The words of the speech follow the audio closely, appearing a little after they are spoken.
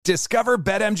Discover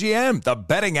BetMGM, the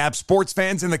betting app sports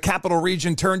fans in the capital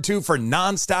region turn to for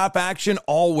nonstop action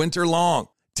all winter long.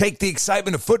 Take the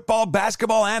excitement of football,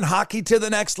 basketball, and hockey to the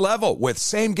next level with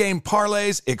same-game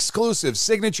parlays, exclusive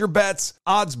signature bets,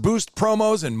 odds boost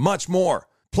promos, and much more.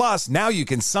 Plus, now you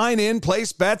can sign in,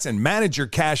 place bets, and manage your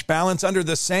cash balance under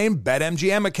the same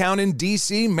BetMGM account in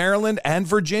D.C., Maryland, and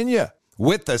Virginia.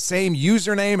 With the same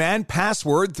username and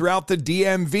password throughout the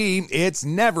DMV, it's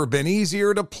never been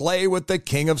easier to play with the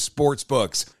king of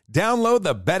sportsbooks. Download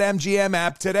the BetMGM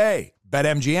app today.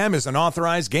 BetMGM is an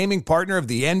authorized gaming partner of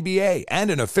the NBA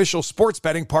and an official sports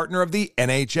betting partner of the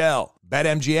NHL.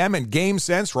 BetMGM and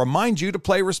GameSense remind you to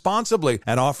play responsibly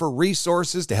and offer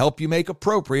resources to help you make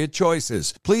appropriate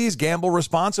choices. Please gamble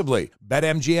responsibly.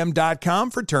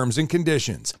 BetMGM.com for terms and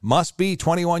conditions. Must be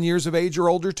 21 years of age or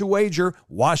older to wager.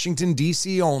 Washington,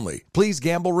 D.C. only. Please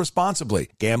gamble responsibly.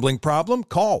 Gambling problem?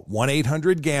 Call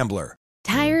 1-800-GAMBLER.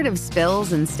 Tired of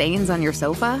spills and stains on your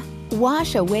sofa?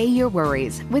 Wash away your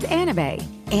worries with Anabei.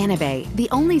 Anabei, the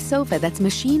only sofa that's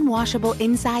machine washable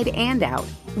inside and out,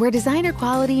 where designer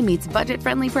quality meets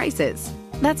budget-friendly prices.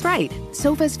 That's right,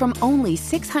 sofas from only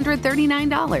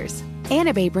 $639.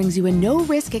 Anabei brings you a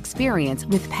no-risk experience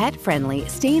with pet-friendly,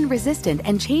 stain-resistant,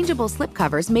 and changeable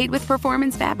slipcovers made with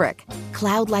performance fabric,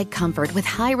 cloud-like comfort with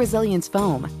high-resilience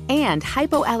foam, and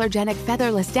hypoallergenic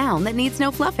featherless down that needs no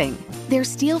fluffing. Their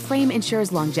steel frame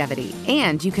ensures longevity,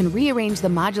 and you can rearrange the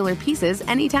modular pieces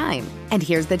anytime. And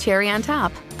here's the cherry on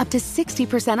top, up to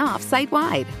 60% off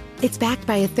site-wide. It's backed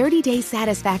by a 30-day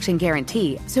satisfaction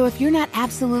guarantee, so if you're not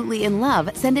absolutely in love,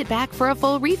 send it back for a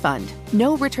full refund.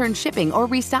 No return shipping or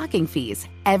restocking fees.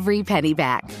 Every penny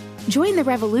back. Join the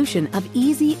revolution of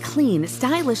easy, clean,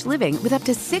 stylish living with up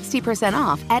to 60%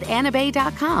 off at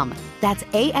anabei.com. That's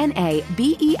ANABEI.com.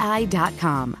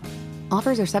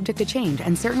 Offers are subject to change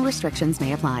and certain restrictions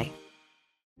may apply.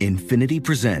 Infiniti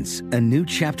presents a new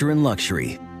chapter in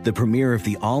luxury, the premiere of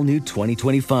the all-new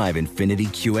 2025 Infiniti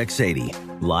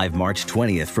QX80, live March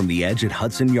 20th from the Edge at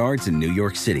Hudson Yards in New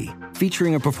York City,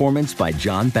 featuring a performance by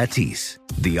John Batiste.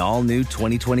 The all-new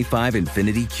 2025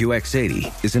 Infiniti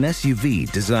QX80 is an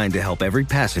SUV designed to help every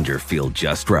passenger feel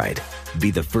just right. Be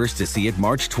the first to see it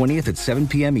March 20th at 7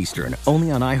 p.m. Eastern,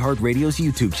 only on iHeartRadio's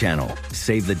YouTube channel.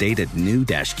 Save the date at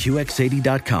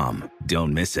new-QX80.com.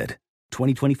 Don't miss it.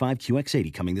 2025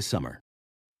 QX80 coming this summer.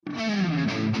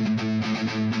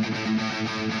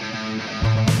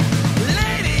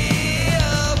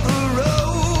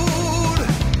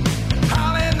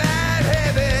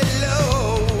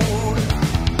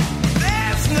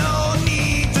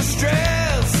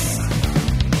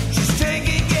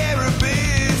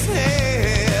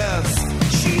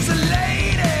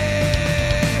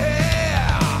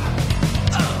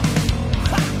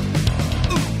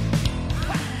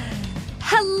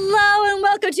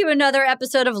 Welcome to another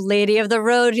episode of Lady of the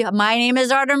Road. My name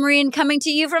is Arda Marine, coming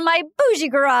to you from my bougie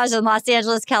garage in Los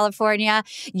Angeles, California.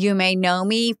 You may know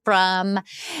me from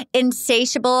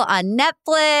Insatiable on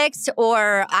Netflix,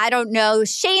 or I don't know,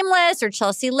 Shameless or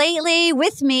Chelsea Lately.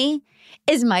 With me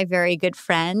is my very good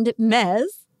friend,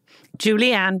 Ms.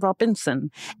 Julianne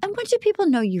Robinson. And what do people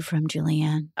know you from,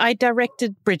 Julianne? I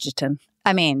directed Bridgerton.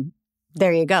 I mean,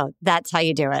 there you go. That's how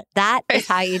you do it. That is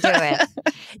how you do it.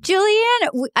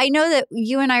 Julianne, I know that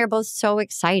you and I are both so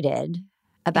excited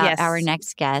about our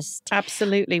next guest.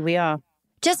 Absolutely, we are.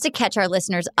 Just to catch our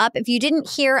listeners up, if you didn't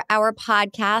hear our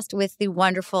podcast with the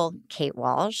wonderful Kate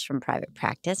Walsh from Private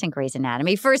Practice and Grey's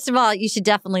Anatomy, first of all, you should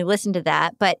definitely listen to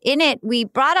that. But in it, we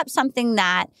brought up something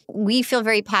that we feel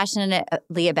very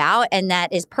passionately about and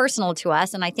that is personal to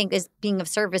us, and I think is being of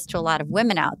service to a lot of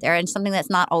women out there, and something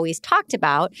that's not always talked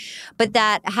about, but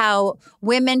that how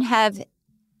women have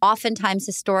oftentimes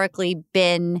historically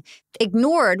been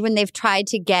ignored when they've tried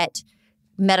to get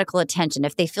medical attention.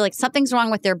 If they feel like something's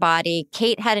wrong with their body,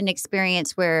 Kate had an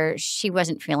experience where she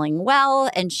wasn't feeling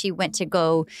well and she went to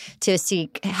go to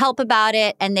seek help about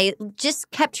it. And they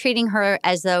just kept treating her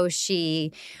as though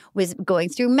she was going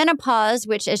through menopause,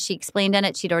 which, as she explained in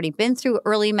it, she'd already been through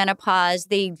early menopause.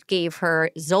 They gave her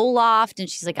Zoloft, and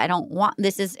she's like, I don't want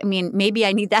this. Maybe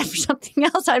I need that for something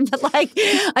else. But like,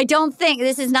 I don't think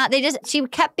this is not. She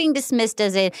kept being dismissed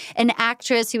as an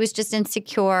actress who was just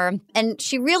insecure, and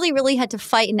she really, really had to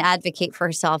fight and advocate for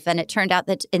herself. And it turned out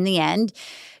that in the end,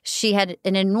 she had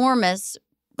an enormous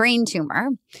brain tumor,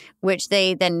 which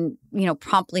they then,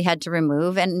 promptly had to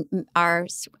remove. And our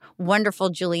wonderful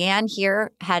Julianne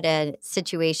here had a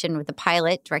situation with a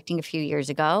pilot directing a few years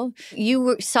ago.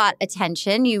 You sought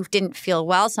attention. You didn't feel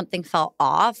well. Something fell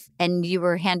off and you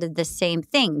were handed the same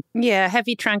thing. Yeah,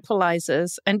 heavy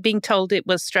tranquilizers and being told it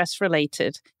was stress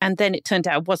related. And then it turned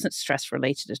out it wasn't stress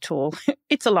related at all.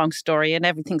 It's a long story and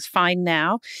everything's fine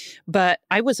now. But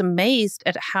I was amazed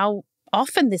at how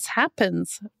often this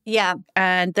happens. Yeah.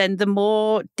 And then the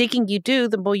more digging you do,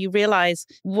 the more you realize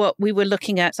what we were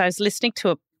looking at. So I was listening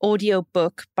to an audio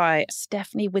book by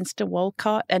Stephanie Winston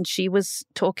Wolcott, and she was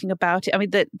talking about it. I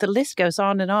mean, the list goes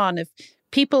on and on of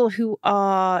people who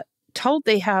are told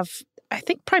they have, I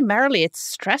think primarily it's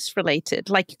stress related,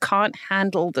 like you can't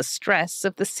handle the stress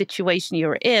of the situation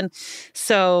you're in.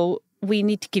 So we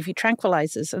need to give you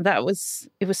tranquilizers. And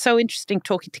it was so interesting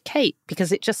talking to Kate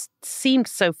because it just seemed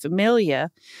so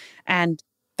familiar. And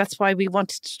that's why we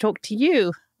wanted to talk to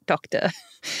you, Doctor,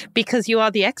 because you are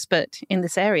the expert in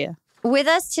this area. With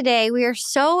us today, we are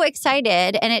so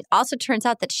excited. And it also turns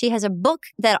out that she has a book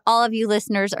that all of you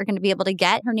listeners are going to be able to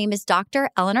get. Her name is Dr.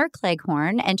 Eleanor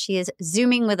Cleghorn, and she is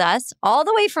Zooming with us all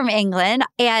the way from England.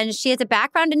 And she has a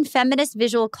background in feminist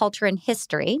visual culture and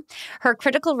history. Her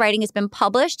critical writing has been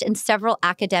published in several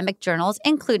academic journals,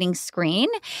 including Screen.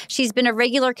 She's been a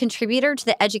regular contributor to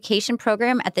the education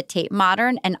program at the Tate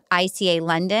Modern and ICA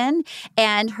London.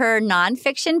 And her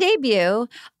nonfiction debut,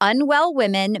 Unwell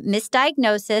Women,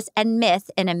 Misdiagnosis, and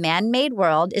Myth in a Man-Made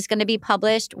World, is going to be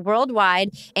published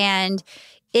worldwide. And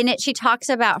in it, she talks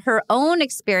about her own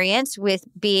experience with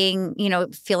being,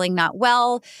 feeling not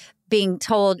well, being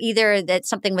told either that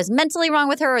something was mentally wrong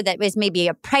with her or that it was maybe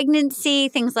a pregnancy,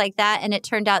 things like that. And it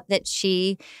turned out that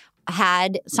she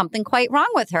had something quite wrong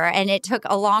with her. And it took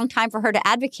a long time for her to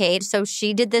advocate. So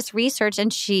she did this research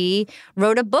and she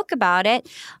wrote a book about it.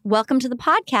 Welcome to the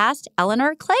podcast,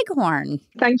 Eleanor Cleghorn.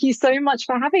 Thank you so much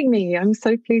for having me. I'm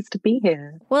so pleased to be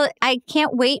here. Well, I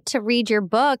can't wait to read your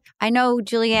book. I know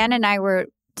Julianne and I were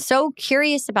so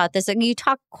curious about this. And you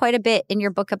talk quite a bit in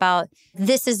your book about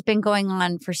this has been going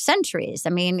on for centuries. I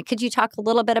mean, could you talk a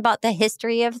little bit about the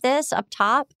history of this up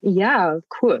top? Yeah, of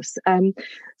course.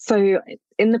 So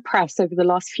in the press over the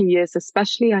last few years,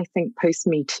 especially I think post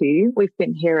Me Too, we've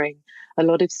been hearing a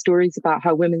lot of stories about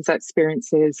how women's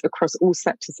experiences across all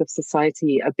sectors of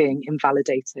society are being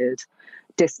invalidated,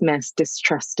 dismissed,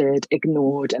 distrusted,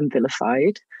 ignored, and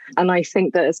vilified. And I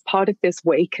think that as part of this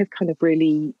wake of kind of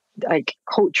really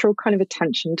cultural kind of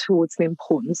attention towards the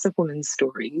importance of women's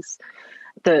stories,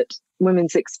 that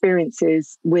women's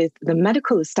experiences with the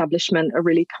medical establishment are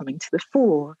really coming to the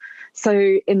fore.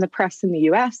 So in the press in the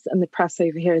US and the press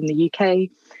over here in the UK,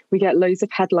 we get loads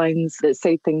of headlines that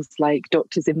say things like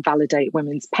doctors invalidate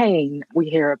women's pain. We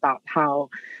hear about how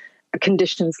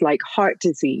conditions like heart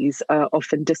disease are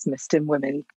often dismissed in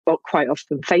women, or quite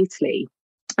often fatally.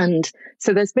 And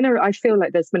so I feel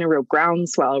like there's been a real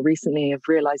groundswell recently of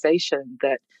realization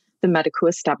that the medical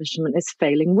establishment is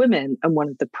failing women. And one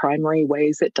of the primary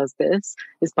ways it does this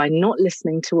is by not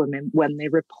listening to women when they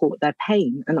report their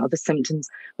pain and other symptoms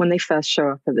when they first show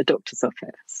up at the doctor's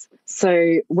office.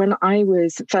 So when I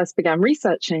first began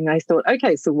researching, I thought,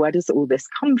 okay, so where does all this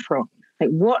come from? Like,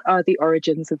 what are the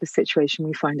origins of the situation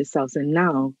we find ourselves in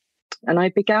now? And I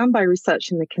began by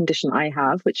researching the condition I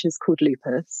have, which is called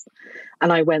lupus.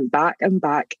 And I went back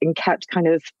and kept kind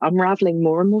of unraveling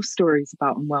more and more stories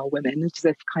about unwell women, as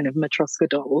if kind of Matryoshka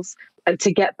dolls, and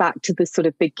to get back to the sort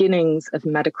of beginnings of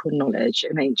medical knowledge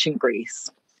in ancient Greece.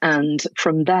 And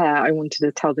from there, I wanted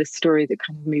to tell this story that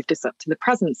kind of moved us up to the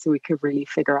present so we could really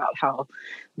figure out how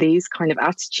these kind of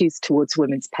attitudes towards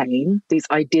women's pain, these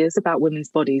ideas about women's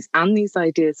bodies, and these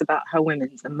ideas about how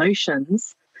women's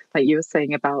emotions, like you were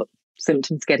saying about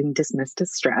symptoms getting dismissed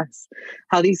as stress,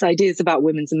 how these ideas about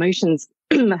women's emotions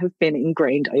have been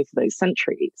ingrained over those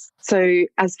centuries. So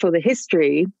as for the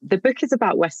history, the book is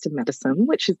about Western medicine,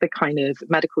 which is the kind of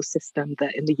medical system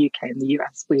that in the UK and the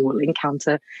US we will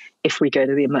encounter if we go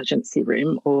to the emergency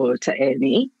room or to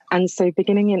A&E. And so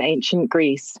beginning in ancient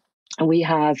Greece, we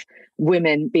have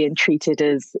women being treated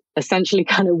as essentially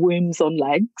kind of wombs on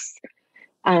legs.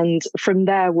 And from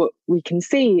there, what we can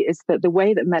see is that the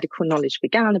way that medical knowledge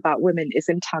began about women is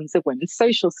in terms of women's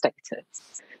social status.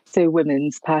 So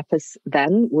women's purpose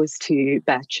then was to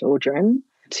bear children,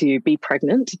 to be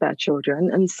pregnant, to bear children.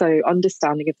 And so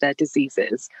understanding of their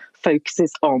diseases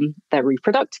focuses on their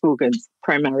reproductive organs,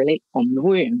 primarily on the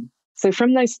womb. So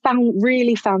from those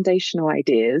really foundational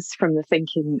ideas, from the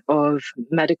thinking of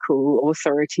medical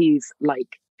authorities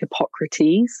like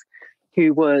Hippocrates,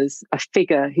 who was a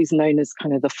figure who's known as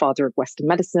kind of the father of Western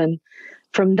medicine,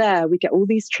 From there, we get all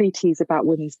these treaties about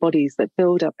women's bodies that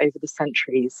build up over the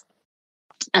centuries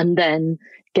and then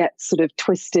get sort of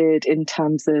twisted in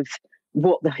terms of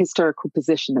what the historical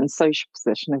position and social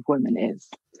position of women is.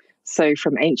 So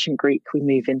from ancient Greek, we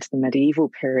move into the medieval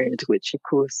period, which of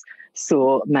course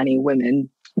saw many women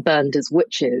burned as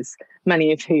witches,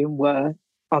 many of whom were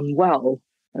unwell,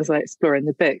 as I explore in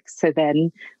the book. So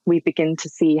then we begin to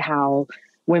see how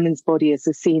women's bodies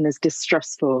are seen as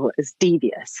distressful, as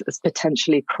devious, as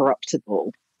potentially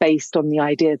corruptible, based on the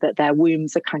idea that their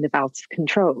wombs are kind of out of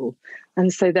control.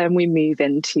 And so then we move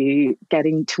into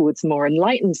getting towards more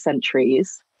enlightened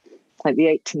centuries, like the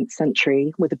 18th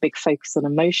century, with a big focus on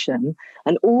emotion.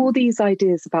 And all these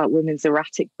ideas about women's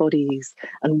erratic bodies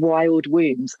and wild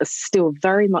wombs are still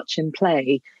very much in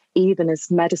play, even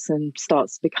as medicine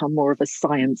starts to become more of a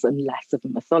science and less of a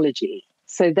mythology.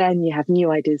 So then you have new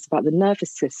ideas about the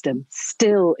nervous system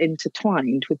still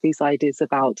intertwined with these ideas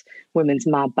about women's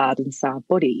mad, bad and sad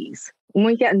bodies. When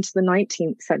we get into the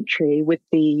 19th century with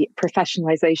the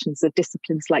professionalizations of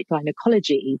disciplines like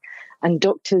gynecology, and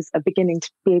doctors are beginning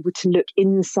to be able to look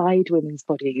inside women's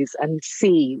bodies and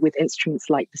see with instruments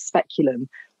like the speculum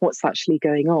what's actually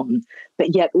going on.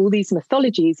 But yet all these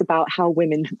mythologies about how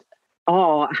women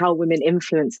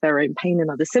influence their own pain and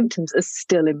other symptoms are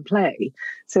still in play.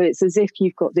 So it's as if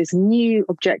you've got this new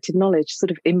objective knowledge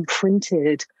sort of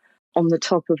imprinted on the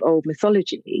top of old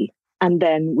mythology. And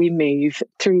then we move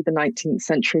through the 19th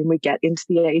century and we get into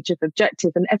the age of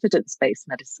objective and evidence-based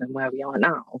medicine where we are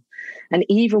now. And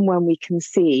even when we can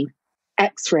see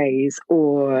X-rays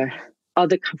or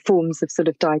other forms of sort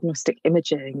of diagnostic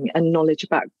imaging and knowledge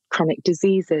about chronic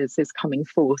diseases is coming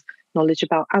forth, knowledge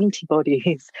about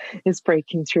antibodies is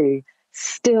breaking through,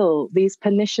 still these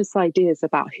pernicious ideas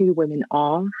about who women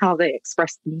are, how they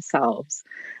express themselves,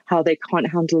 how they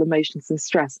can't handle emotions and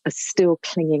stress are still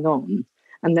clinging on.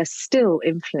 And they're still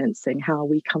influencing how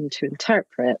we come to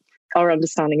interpret our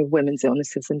understanding of women's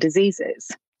illnesses and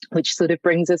diseases, which sort of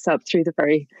brings us up through the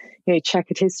very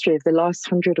checkered history of the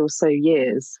last 100 or so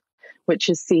years, which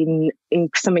has seen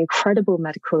some incredible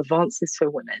medical advances for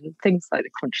women, things like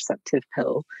the contraceptive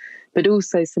pill, but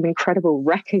also some incredible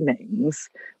reckonings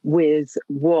with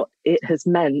what it has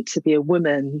meant to be a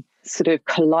woman sort of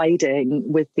colliding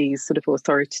with these sort of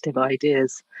authoritative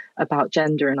ideas about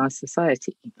gender in our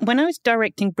society. When I was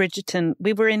directing Bridgerton,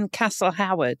 we were in Castle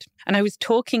Howard and I was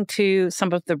talking to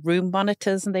some of the room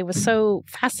monitors and they were so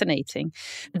fascinating.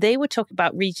 They were talking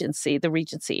about Regency, the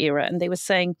Regency era, and they were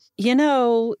saying,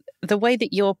 the way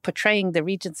that you're portraying the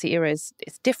Regency era is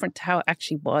different to how it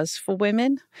actually was for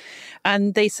women.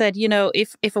 And they said,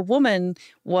 if a woman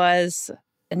was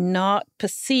not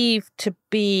perceived to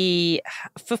be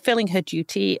fulfilling her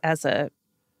duty as a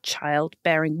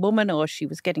childbearing woman or she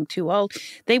was getting too old,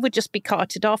 they would just be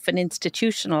carted off and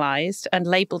institutionalized and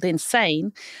labeled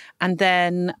insane. And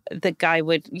then the guy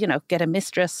would, get a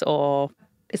mistress or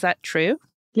is that true?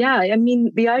 Yeah, I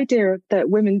mean, the idea that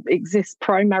women exist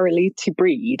primarily to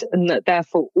breed and that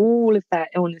therefore all of their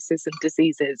illnesses and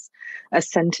diseases are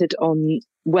centered on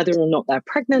whether or not they're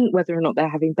pregnant, whether or not they're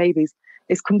having babies,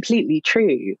 is completely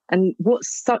true. And what's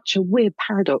such a weird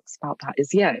paradox about that is,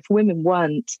 if women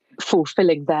weren't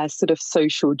fulfilling their sort of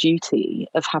social duty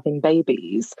of having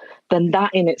babies, then that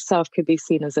in itself could be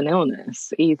seen as an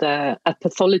illness, either a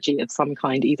pathology of some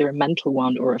kind, either a mental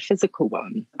one or a physical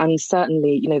one. And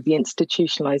certainly, the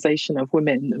institutionalization of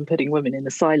women and putting women in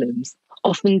asylums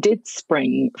often did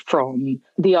spring from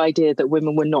the idea that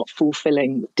women were not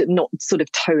fulfilling, not sort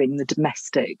of towing the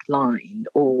domestic line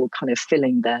or kind of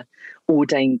filling their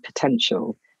ordained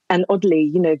potential. And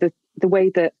oddly, the way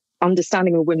that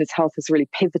understanding of women's health has really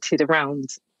pivoted around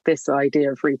this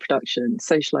idea of reproduction,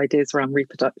 social ideas around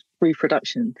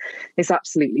reproduction is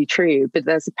absolutely true. But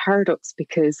there's a paradox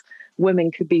because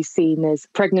women could be seen as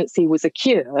pregnancy was a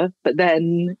cure, but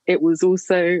then it was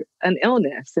also an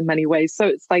illness in many ways. So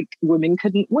it's like women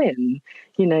couldn't win.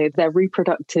 Their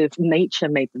reproductive nature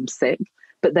made them sick,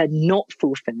 but they're not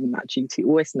fulfilling that duty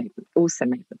also made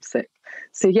them sick.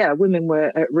 So women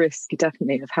were at risk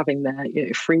definitely of having their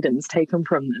freedoms taken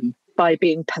from them by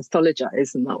being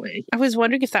pathologized in that way. I was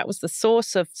wondering if that was the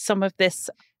source of some of this.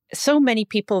 So many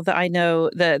people that I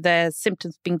know, their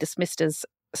symptoms being dismissed as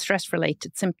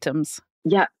stress-related symptoms.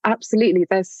 Yeah, absolutely.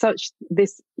 There's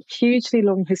this hugely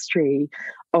long history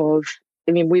of,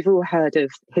 we've all heard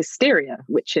of hysteria,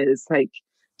 which is like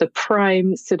the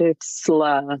prime sort of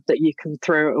slur that you can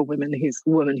throw at a woman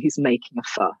who's making a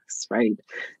fuss, right?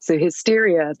 So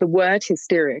hysteria, the word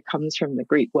hysteria comes from the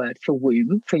Greek word for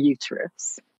womb, for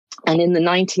uterus. And in the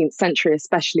 19th century,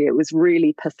 especially, it was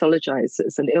really pathologized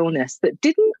as an illness that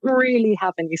didn't really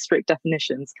have any strict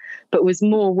definitions, but was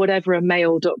more whatever a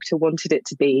male doctor wanted it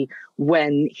to be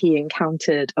when he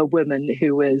encountered a woman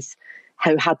who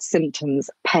had symptoms,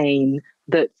 pain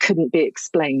that couldn't be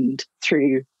explained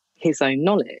through his own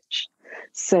knowledge.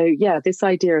 So, yeah, this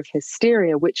idea of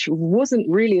hysteria, which wasn't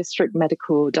really a strict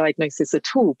medical diagnosis at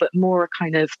all, but more a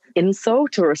kind of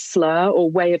insult or a slur or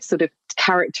way of sort of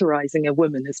characterizing a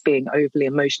woman as being overly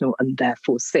emotional and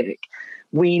therefore sick.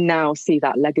 We now see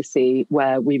that legacy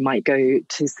where we might go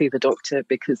to see the doctor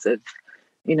because of,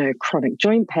 chronic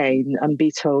joint pain and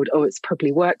be told, oh, it's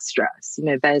probably work stress.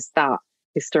 There's that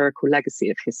historical legacy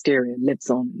of hysteria lives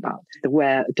on,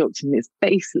 where a doctor is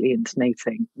basically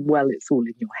intimating, well, it's all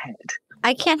in your head.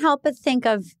 I can't help but think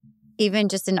of, even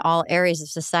just in all areas of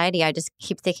society, I just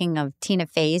keep thinking of Tina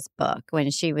Fey's book when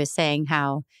she was saying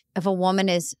how if a woman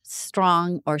is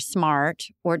strong or smart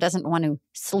or doesn't want to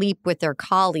sleep with their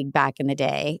colleague back in the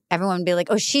day, everyone would be like,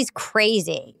 oh, she's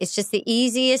crazy. It's just the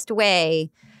easiest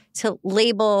way to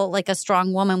label like a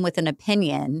strong woman with an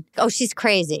opinion. Oh, she's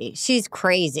crazy. She's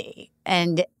crazy.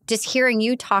 And just hearing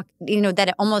you talk, that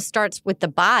it almost starts with the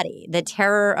body, the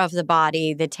terror of the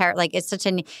body, like it's such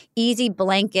an easy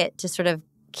blanket to sort of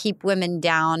keep women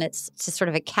down. It's just sort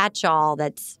of a catch-all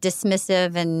that's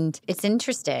dismissive, and it's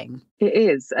interesting. It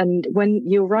is. And when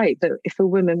you're right that if a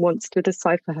woman wants to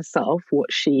decide for herself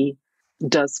what she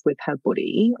does with her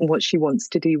body and what she wants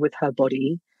to do with her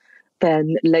body,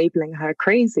 then labeling her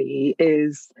crazy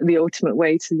is the ultimate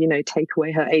way to, take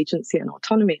away her agency and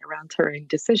autonomy around her own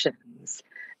decisions.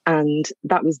 And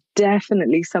that was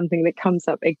definitely something that comes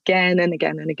up again and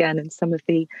again and again in some of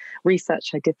the research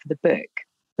I did for the book,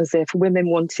 as if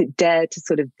women dared to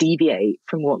sort of deviate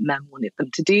from what men wanted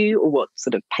them to do or what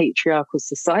sort of patriarchal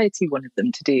society wanted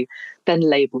them to do, then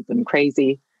labeled them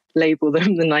crazy, label them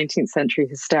in the 19th century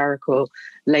hysterical,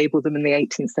 label them in the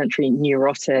 18th century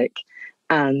neurotic,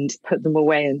 and put them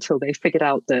away until they figured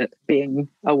out that being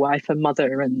a wife and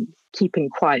mother and keeping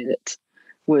quiet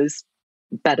was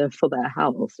better for their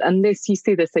health. And you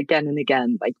see this again and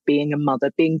again, like being a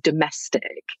mother, being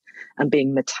domestic and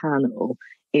being maternal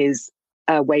is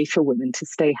a way for women to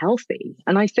stay healthy.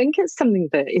 And I think it's something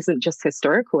that isn't just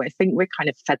historical. I think we're kind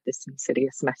of fed this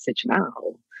insidious message now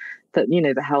that,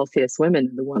 the healthiest women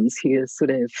are the ones who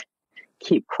sort of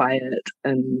keep quiet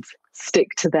and stick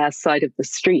to their side of the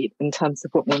street in terms of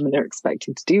what women are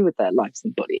expected to do with their lives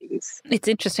and bodies. It's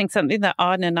interesting. Something that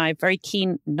Arden and I are very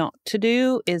keen not to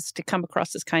do is to come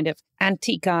across as kind of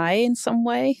anti-guy in some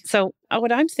way. So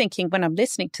what I'm thinking when I'm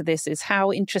listening to this is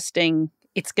how interesting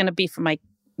it's going to be for my,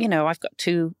 I've got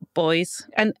 2 boys,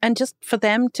 and just for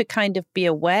them to kind of be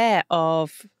aware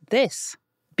of this,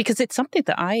 because it's something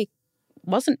that I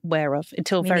wasn't aware of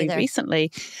until very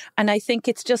recently. And I think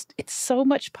it's so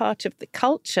much part of the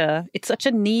culture. It's such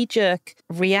a knee-jerk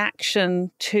reaction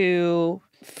to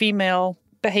female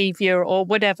behavior or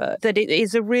whatever, that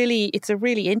it's a really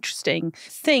interesting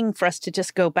thing for us to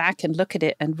just go back and look at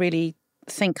it and really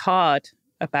think hard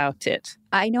about it.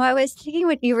 I know I was thinking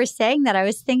when you were saying that, I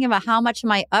was thinking about how much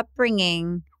my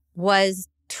upbringing was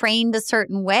trained a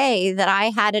certain way, that I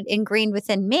had it ingrained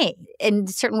within me in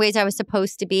certain ways I was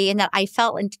supposed to be, and that I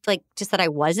felt like just that I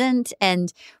wasn't.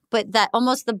 But that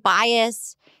almost the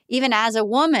bias, even as a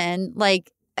woman,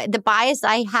 like the bias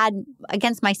I had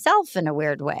against myself in a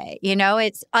weird way,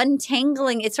 it's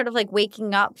untangling. It's sort of like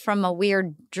waking up from a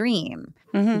weird dream.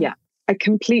 Mm-hmm. Yeah, I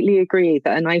completely agree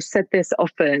that. And I've said this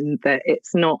often, that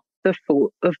it's not the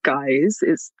fault of guys,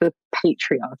 it's the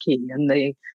patriarchy and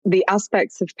the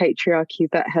aspects of patriarchy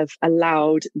that have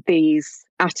allowed these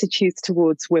attitudes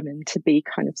towards women to be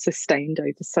kind of sustained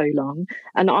over so long.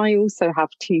 And I also have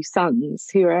 2 sons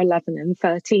who are 11 and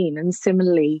 13. And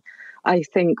similarly, I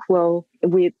think,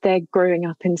 they're growing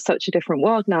up in such a different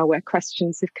world now, where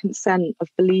questions of consent, of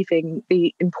believing,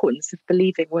 the importance of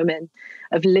believing women,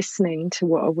 of listening to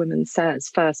what a woman says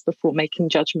first before making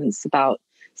judgments about.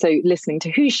 So listening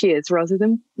to who she is rather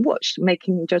than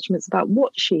making judgments about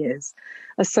what she is,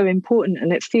 are so important.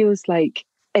 And it feels like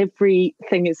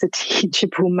everything is a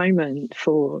teachable moment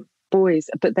for boys,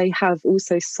 but they have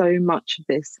also so much of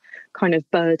this kind of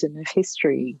burden of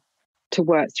history to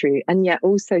work through. And yet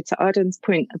also, to Arden's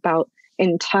point about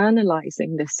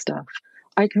internalizing this stuff,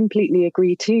 I completely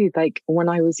agree too. Like when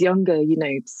I was younger,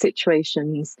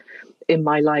 situations in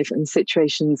my life and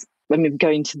situations,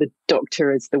 going to the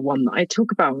doctor is the one that I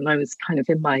talk about when I was kind of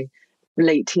in my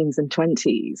late teens and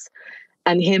 20s.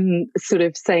 And him sort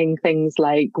of saying things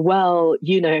like, well,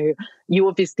 you know, you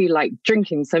obviously like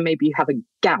drinking, so maybe you have a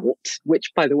gout,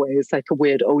 which, by the way, is like a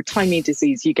weird old-timey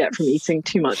disease you get from eating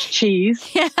too much cheese.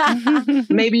 Yeah.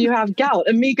 Maybe you have gout.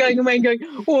 And me going away and going,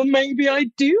 well, maybe I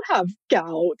do have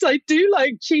gout. I do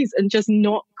like cheese, and just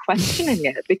not questioning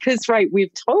it. Because, right,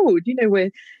 we've told, you know,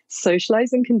 we're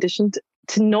socialized and conditioned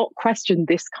to not question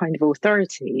this kind of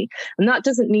authority. And that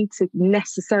doesn't need to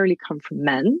necessarily come from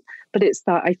men, but it's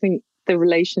that I think the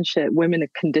relationship, women are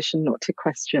conditioned not to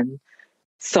question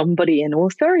somebody in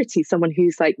authority, someone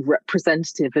who's like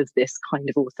representative of this kind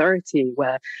of authority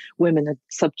where women are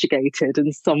subjugated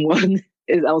and someone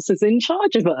else is in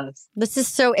charge of us. This is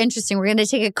so interesting. We're going to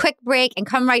take a quick break and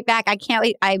come right back. I can't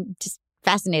wait. I'm just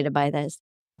fascinated by this.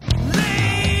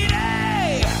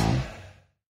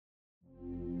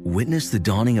 Witness the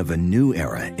dawning of a new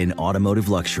era in automotive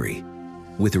luxury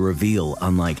with a reveal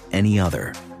unlike any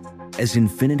other as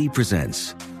Infiniti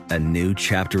presents a new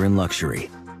chapter in luxury,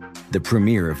 the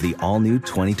premiere of the all-new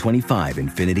 2025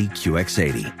 Infiniti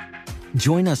QX80.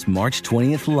 Join us March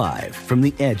 20th live from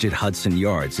the Edge at Hudson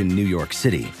Yards in New York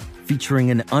City,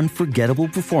 featuring an unforgettable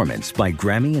performance by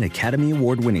Grammy and Academy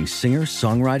Award-winning singer,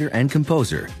 songwriter, and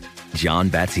composer, Jon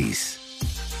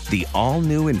Batiste. The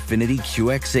all-new Infiniti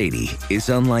QX80 is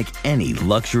unlike any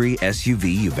luxury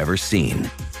SUV you've ever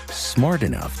seen. Smart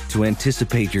enough to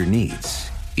anticipate your needs,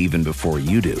 even before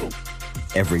you do.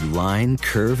 Every line,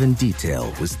 curve, and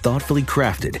detail was thoughtfully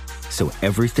crafted so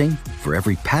everything for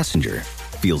every passenger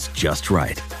feels just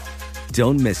right.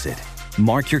 Don't miss it.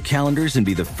 Mark your calendars and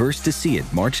be the first to see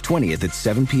it March 20th at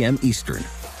 7 p.m. Eastern,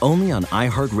 only on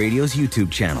iHeartRadio's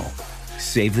YouTube channel.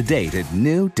 Save the date at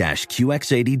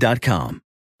new-QX80.com.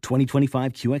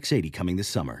 2025 QX80 coming this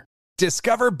summer.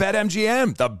 Discover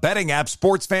BetMGM, the betting app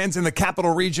sports fans in the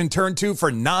capital region turn to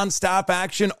for nonstop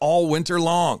action all winter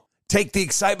long. Take the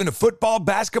excitement of football,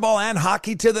 basketball, and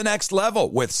hockey to the next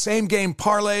level with same-game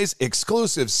parlays,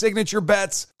 exclusive signature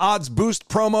bets, odds boost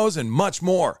promos, and much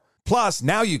more. Plus,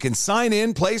 now you can sign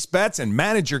in, place bets, and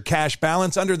manage your cash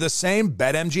balance under the same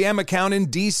BetMGM account in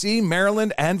D.C.,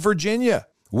 Maryland, and Virginia.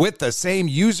 With the same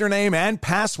username and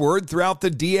password throughout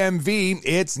the DMV,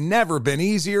 it's never been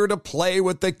easier to play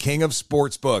with the king of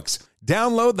sportsbooks.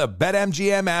 Download the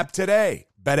BetMGM app today.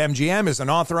 BetMGM is an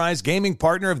authorized gaming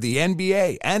partner of the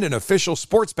NBA and an official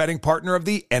sports betting partner of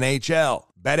the NHL.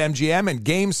 BetMGM and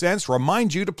GameSense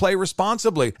remind you to play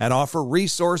responsibly and offer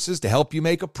resources to help you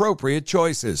make appropriate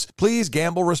choices. Please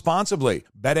gamble responsibly.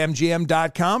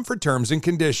 BetMGM.com for terms and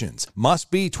conditions. Must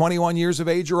be 21 years of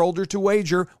age or older to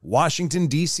wager. Washington,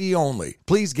 D.C. only.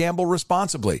 Please gamble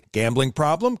responsibly. Gambling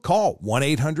problem? Call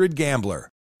 1-800-GAMBLER.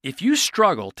 If you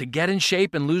struggle to get in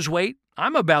shape and lose weight,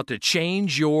 I'm about to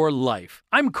change your life.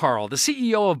 I'm Carl, the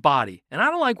CEO of Body, and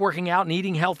I don't like working out and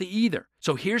eating healthy either.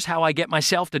 So here's how I get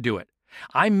myself to do it.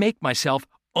 I make myself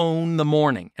own the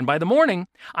morning. And by the morning,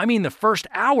 I mean the first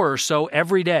hour or so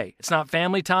every day. It's not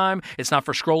family time. It's not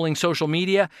for scrolling social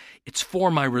media. It's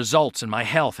for my results and my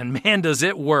health. And man, does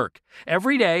it work.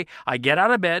 Every day, I get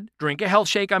out of bed, drink a health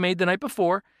shake I made the night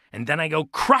before, and then I go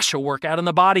crush a workout in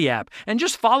the Body app and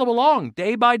just follow along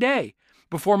day by day.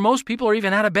 Before most people are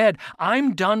even out of bed,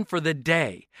 I'm done for the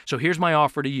day. So here's my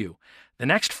offer to you. The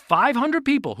next 500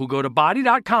 people who go to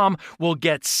Body.com will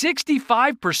get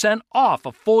 65% off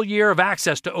a full year of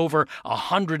access to over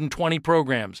 120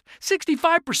 programs.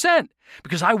 65%!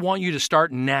 Because I want you to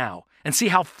start now and see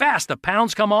how fast the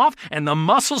pounds come off and the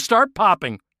muscles start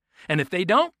popping. And if they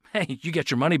don't, hey, you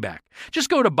get your money back. Just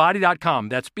go to Body.com,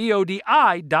 that's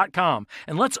BODI.com,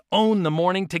 and let's own the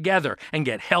morning together and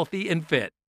get healthy and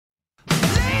fit.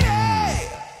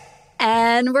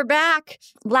 And we're back.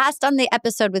 Last on the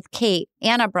episode with Kate,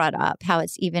 Anna brought up how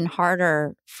it's even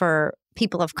harder for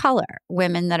people of color,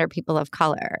 women that are people of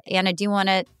color. Anna, do you want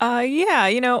to? Yeah.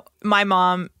 You know, my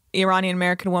mom, Iranian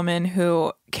American woman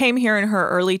who came here in her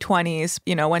early 20s,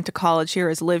 you know, went to college here,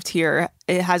 has lived here,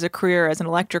 has a career as an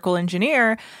electrical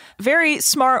engineer. Very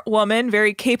smart woman,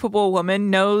 very capable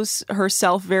woman, knows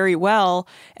herself very well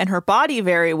and her body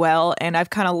very well. And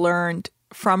I've kind of learned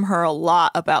from her a lot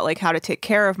about like how to take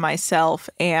care of myself.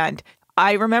 And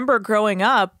I remember growing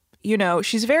up, you know,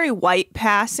 she's very white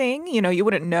passing. You know, you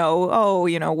wouldn't know, oh,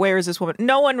 you know, where is this woman?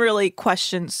 No one really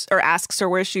questions or asks her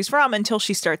where she's from until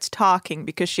she starts talking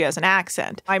because she has an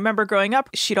accent. I remember growing up,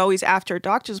 she'd always, after a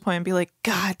doctor's appointment, be like,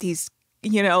 God, these,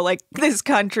 you know, like this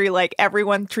country, like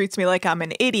everyone treats me like I'm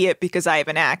an idiot because I have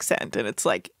an accent. And it's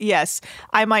like, yes,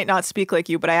 I might not speak like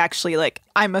you, but I actually like,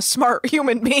 I'm a smart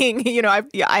human being. You know,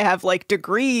 I have like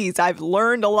degrees. I've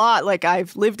learned a lot. Like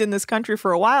I've lived in this country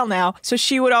for a while now. So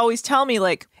she would always tell me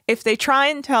like, if they try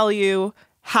and tell you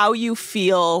how you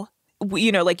feel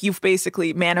you know, like you've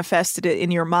basically manifested it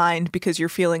in your mind because you're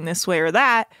feeling this way or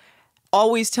that,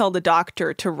 always tell the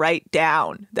doctor to write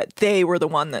down that they were the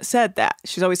one that said that.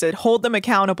 She's always said, hold them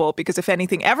accountable, because if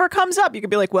anything ever comes up, you could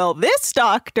be like, well, this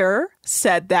doctor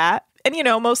said that. And, you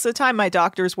know, most of the time my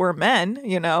doctors were men,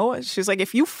 you know. She's like,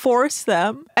 if you force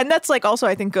them. And that's like also,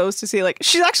 I think, goes to see, like,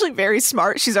 she's actually very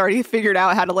smart. She's already figured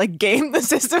out how to like game the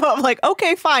system of like,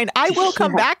 okay, fine, I will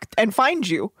come back and find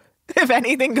you if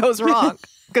anything goes wrong,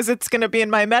 because it's going to be in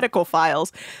my medical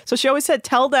files. So she always said,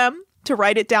 tell them to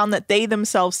write it down that they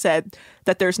themselves said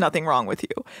that there's nothing wrong with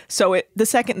you. So the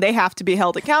second they have to be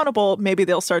held accountable, maybe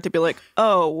they'll start to be like,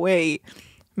 oh, wait,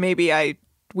 maybe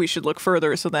we should look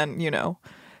further. So then, you know.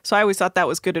 So I always thought that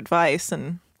was good advice.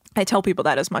 And I tell people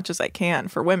that as much as I can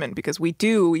for women, because we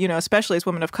do, you know, especially as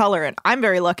women of color. And I'm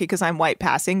very lucky because I'm white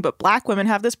passing, but Black women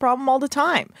have this problem all the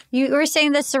time. You were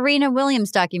saying the Serena Williams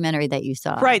documentary that you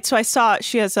saw. Right. So I saw,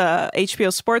 she has a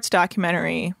HBO Sports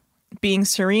documentary, Being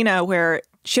Serena, where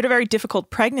she had a very difficult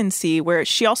pregnancy, where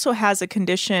she also has a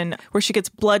condition where she gets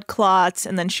blood clots.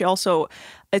 And then she also,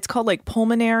 it's called like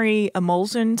pulmonary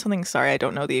emulsion, something. Sorry, I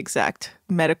don't know the exact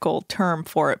medical term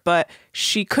for it, but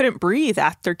she couldn't breathe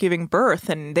after giving birth.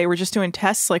 And they were just doing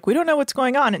tests like, we don't know what's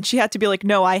going on. And she had to be like,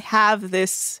 no, I have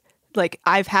this, like,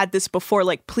 I've had this before.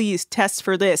 Like, please test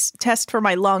for this, test for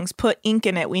my lungs, put ink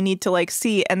in it. We need to like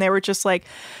see. And they were just like,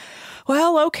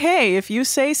 well, okay, if you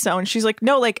say so. And she's like,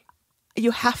 no, like,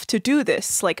 you have to do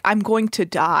this. Like, I'm going to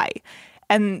die.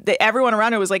 And everyone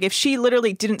around her was like, if she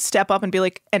literally didn't step up and be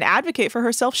like an advocate for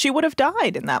herself, she would have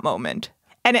died in that moment.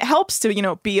 And it helps to, you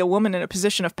know, be a woman in a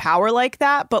position of power like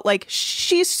that. But like,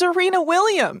 she's Serena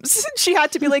Williams. She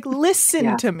had to be like,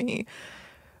 listen to me,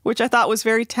 which I thought was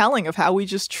very telling of how we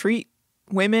just treat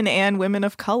women and women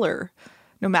of color,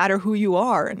 no matter who you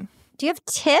are. And do you have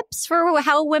tips for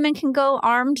how women can go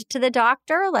armed to the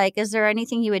doctor? Like, is there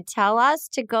anything you would tell us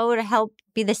to go to help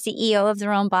be the CEO of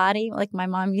their own body, like my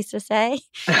mom used to say?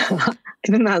 I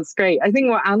think that's great. I think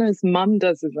what Anna's mum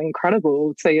does is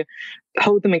incredible, to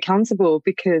hold them accountable,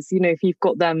 because, you know, if you've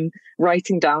got them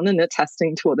writing down and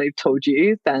attesting to what they've told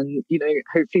you, then, you know,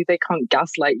 hopefully they can't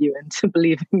gaslight you into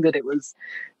believing that it was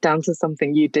down to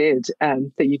something you did, that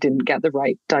you didn't get the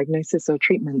right diagnosis or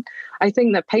treatment. I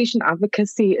think that patient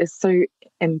advocacy is so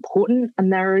important,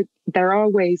 and there are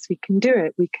ways we can do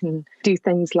it. We can do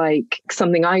things like,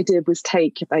 something I did was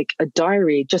take like a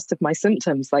diary just of my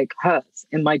symptoms, like hurts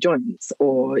in my joints,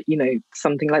 or, you know,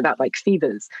 something like that, like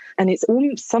fevers. And it's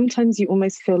sometimes you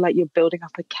almost feel like you're building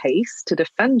up a case to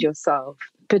defend yourself,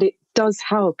 but it does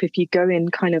help if you go in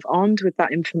kind of armed with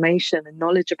that information and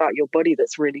knowledge about your body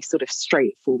that's really sort of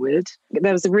straightforward.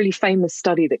 There was a really famous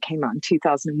study that came out in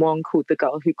 2001 called The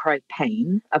Girl Who Cried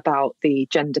Pain, about the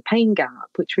gender pain gap,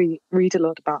 which we read a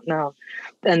lot about now.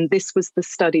 And this was the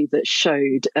study that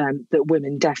showed that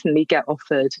women definitely get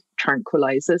offered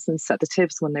tranquilizers and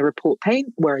sedatives when they report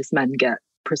pain, whereas men get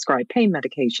prescribed pain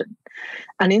medication.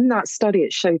 And in that study,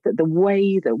 it showed that the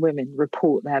way that women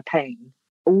report their pain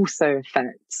also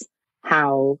affects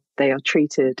how they are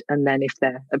treated, and then if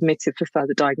they're admitted for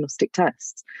further diagnostic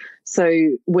tests.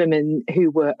 So women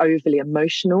who were overly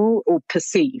emotional, or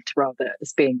perceived rather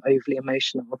as being overly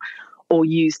emotional, or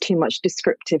used too much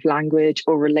descriptive language,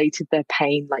 or related their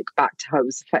pain like back to how it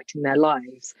was affecting their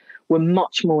lives, were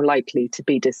much more likely to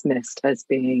be dismissed as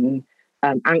being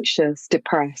anxious,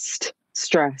 depressed,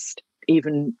 stressed,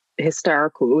 even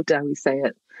hysterical, dare we say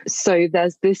it. So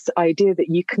there's this idea that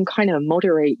you can kind of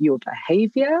moderate your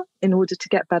behavior in order to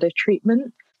get better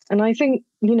treatment. And I think,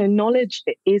 you know, knowledge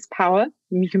is power.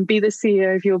 You can be the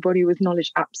CEO of your body with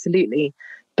knowledge, absolutely.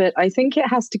 But I think it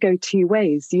has to go two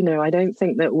ways. You know, I don't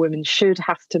think that women should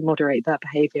have to moderate their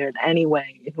behavior in any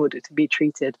way in order to be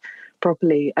treated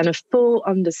properly. And a full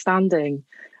understanding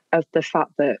of the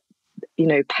fact that, you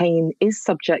know, pain is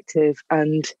subjective,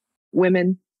 and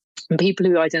women and people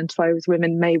who identify as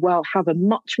women may well have a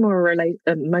much more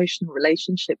emotional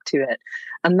relationship to it.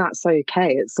 And that's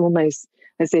okay. It's almost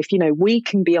as if, you know, we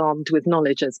can be armed with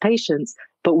knowledge as patients,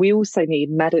 but we also need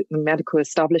medical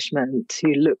establishment to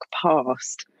look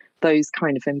past those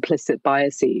kind of implicit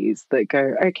biases that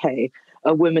go, okay,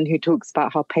 a woman who talks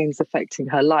about how pain's affecting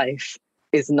her life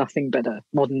is nothing but a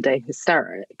modern day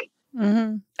hysteric.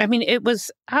 Mm-hmm. I mean, it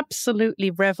was absolutely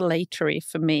revelatory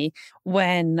for me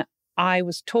when I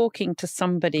was talking to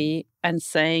somebody and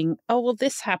saying, oh, well,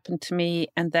 this happened to me.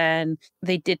 And then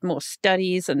they did more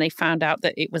studies and they found out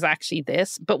that it was actually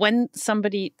this. But when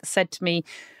somebody said to me,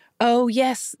 oh,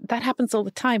 yes, that happens all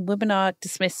the time. Women are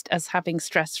dismissed as having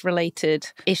stress-related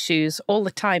issues all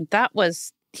the time. That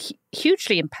was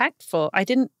hugely impactful. I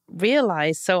didn't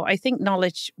realize. So I think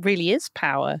knowledge really is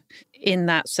power in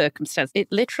that circumstance. It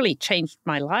literally changed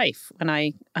my life when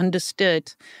I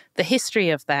understood the history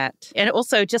of that. And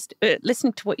also just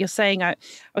listening to what you're saying, I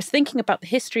was thinking about the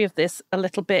history of this a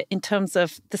little bit in terms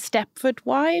of the Stepford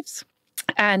wives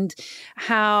and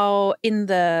how in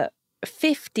the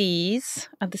 50s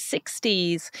and the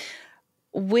 60s,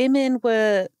 women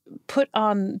were put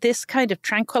on this kind of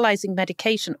tranquilizing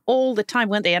medication all the time,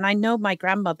 weren't they? And I know my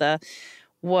grandmother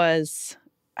was,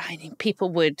 I think people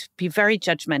would be very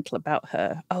judgmental about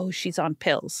her. Oh, she's on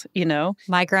pills, you know?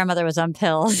 My grandmother was on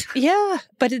pills. Yeah,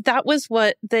 but that was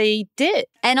what they did.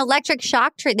 And electric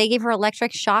shock they gave her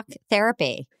electric shock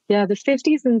therapy. Yeah, the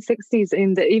 50s and 60s,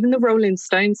 even the Rolling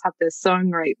Stones have this song,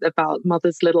 right, about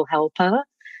Mother's Little Helper.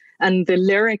 And the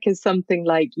lyric is something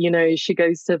like, you know, she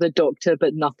goes to the doctor,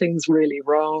 but nothing's really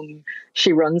wrong.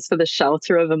 She runs for the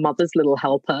shelter of a mother's little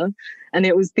helper. And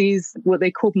it was these, what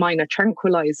they called minor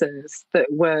tranquilizers that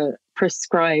were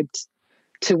prescribed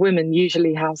to women,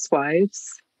 usually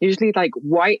housewives, usually like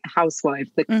white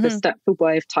housewives, the Stepford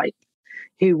wife type,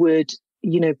 who would,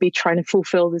 you know, be trying to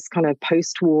fulfill this kind of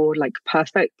post-war, like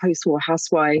perfect post-war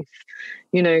housewife,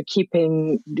 you know,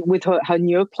 keeping with her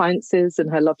new appliances and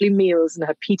her lovely meals and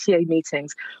her PTA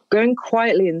meetings, going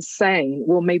quietly insane,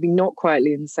 well, maybe not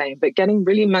quietly insane, but getting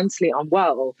really mentally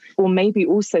unwell, or maybe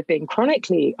also being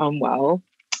chronically unwell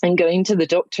and going to the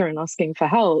doctor and asking for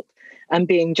help and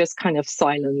being just kind of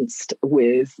silenced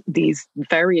with these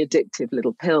very addictive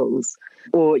little pills.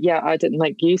 Or, yeah, I didn't,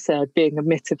 like you said, being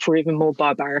admitted for even more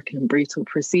barbaric and brutal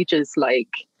procedures like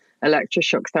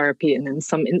electroshock therapy, and in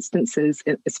some instances,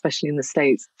 especially in the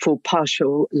States, for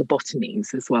partial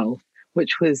lobotomies as well,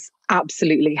 which was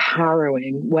absolutely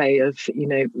harrowing way of, you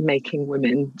know, making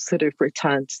women sort of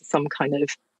return to some kind of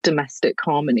domestic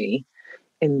harmony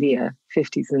in the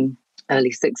 50s and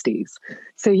early 60s.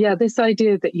 So, yeah, this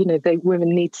idea that, you know, women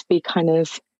need to be kind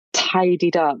of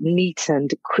tidied up,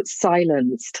 neatened,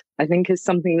 silenced, I think is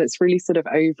something that's really sort of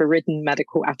overridden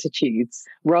medical attitudes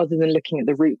rather than looking at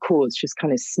the root cause, just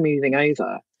kind of smoothing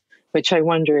over, which I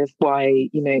wonder if why,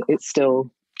 you know, it's still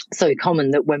so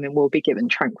common that women will be given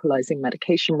tranquilizing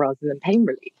medication rather than pain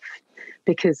relief.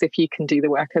 Because if you can do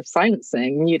the work of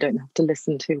silencing, you don't have to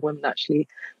listen to a woman actually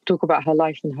talk about her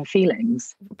life and her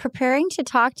feelings. Preparing to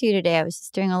talk to you today, I was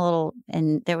just doing a little,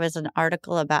 and there was an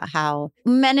article about how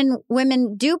men and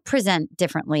women do present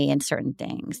differently in certain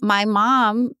things. My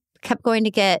mom kept going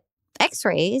to get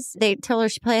x-rays. They told her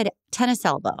she played tennis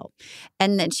elbow,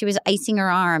 and then she was icing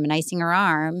her arm,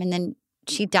 and then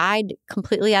she died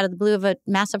completely out of the blue of a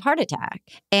massive heart attack.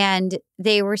 And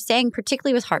they were saying,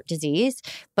 particularly with heart disease,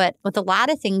 but with a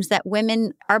lot of things, that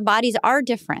women, our bodies are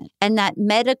different, and that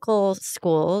medical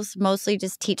schools mostly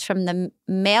just teach from the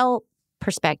male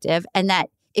perspective, and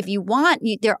that if you want,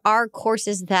 there are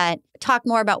courses that talk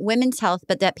more about women's health,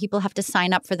 but that people have to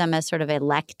sign up for them as sort of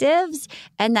electives,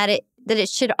 and that it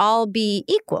should all be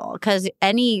equal, because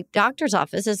any doctor's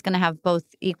office is going to have both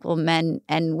equal men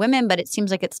and women, but it seems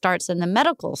like it starts in the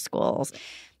medical schools.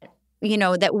 You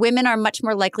know, that women are much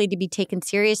more likely to be taken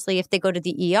seriously if they go to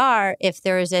the ER, if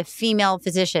there is a female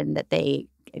physician that they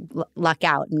luck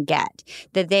out and get,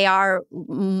 that they are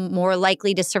more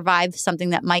likely to survive something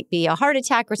that might be a heart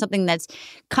attack or something that's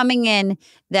coming in,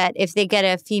 that if they get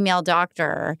a female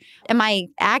doctor. Am I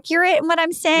accurate in what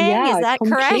I'm saying? Yeah, is that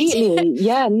completely. correct?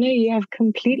 Yeah, no, you have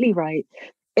completely right.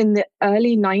 In the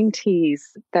early 90s,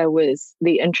 there was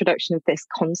the introduction of this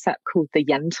concept called the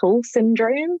Yentl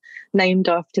syndrome, named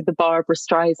after the Barbra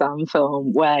Streisand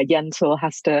film, where Yentl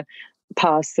has to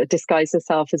disguise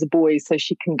herself as a boy so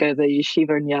she can go to the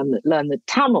yeshiva and learn the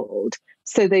Talmud.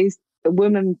 So a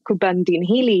woman called Bernadine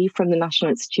Healy from the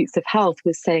National Institutes of Health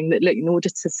was saying that, look, in order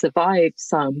to survive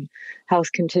some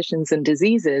health conditions and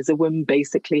diseases, a woman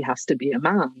basically has to be a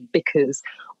man, because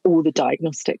all the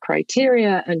diagnostic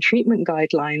criteria and treatment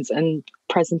guidelines and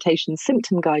presentation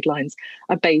symptom guidelines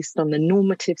are based on the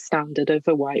normative standard of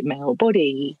a white male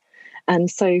body.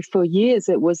 And so for years,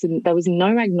 there was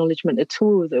no acknowledgement at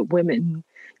all that women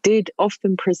did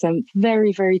often present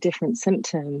very, very different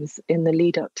symptoms in the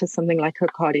lead up to something like a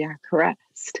cardiac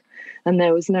arrest. And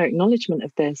there was no acknowledgement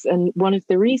of this. And one of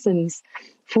the reasons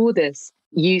for this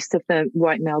use of the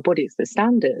white male body as the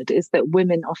standard is that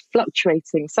women are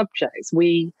fluctuating subjects.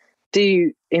 We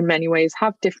do, in many ways,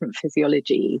 have different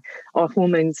physiology. Our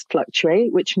hormones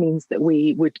fluctuate, which means that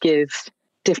we would give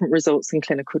different results in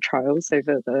clinical trials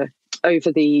over the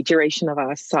over the duration of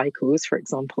our cycles, for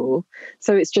example.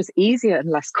 So it's just easier and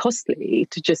less costly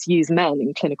to just use men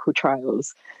in clinical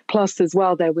trials. Plus, as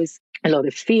well, there was a lot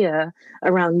of fear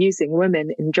around using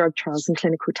women in drug trials and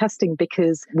clinical testing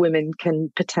because women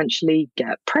can potentially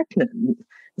get pregnant.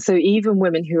 So even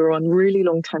women who are on really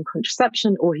long-term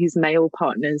contraception or whose male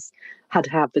partners had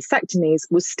to have vasectomies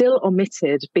was still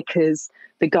omitted because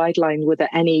the guideline were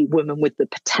that any woman with the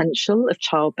potential of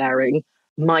childbearing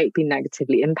might be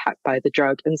negatively impacted by the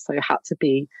drug and so had to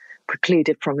be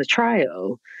precluded from the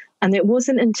trial. And it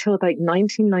wasn't until like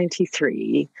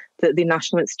 1993 that the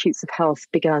National Institutes of Health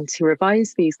began to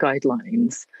revise these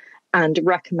guidelines and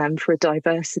recommend for a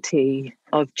diversity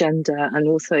of gender and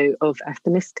also of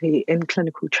ethnicity in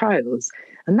clinical trials.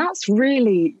 And that's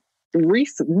really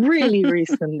recent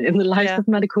in the life of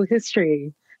medical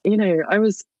history. You know, I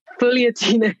was fully a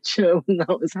teenager when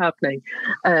that was happening,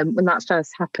 when that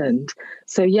first happened.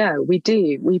 So yeah, we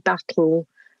battle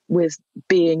with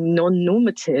being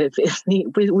non-normative,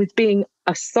 with being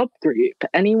a subgroup.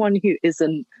 Anyone who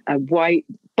isn't a white,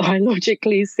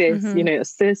 biologically cis, a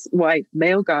cis white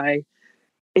male guy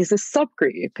is a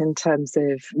subgroup in terms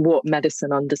of what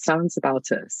medicine understands about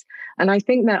us. And I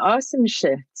think there are some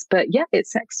shifts, but yeah,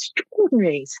 it's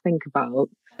extraordinary to think about.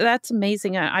 That's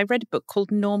amazing. I read a book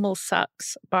called Normal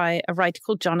Sucks by a writer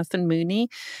called Jonathan Mooney,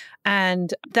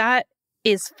 and that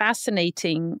is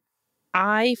fascinating.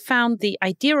 I found the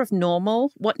idea of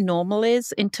normal, what normal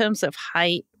is in terms of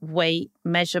height, weight,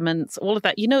 measurements, all of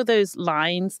that. You know, those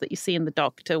lines that you see in the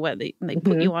doctor where they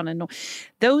put you on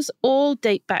those all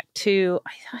date back to,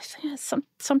 I think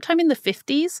sometime in the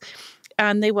 50s.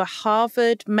 And they were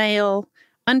Harvard male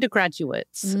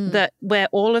undergraduates where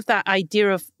all of that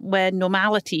idea of where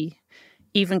normality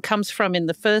even comes from in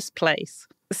the first place.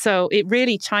 So it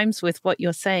really chimes with what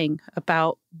you're saying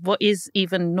about what is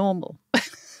even normal.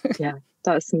 Yeah,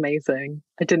 that's amazing.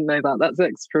 I didn't know that. That's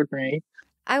extraordinary.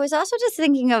 I was also just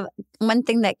thinking of one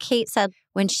thing that Kate said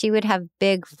when she would have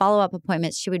big follow-up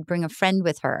appointments, she would bring a friend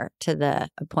with her to the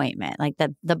appointment, like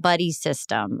the buddy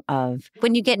system of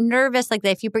when you get nervous, like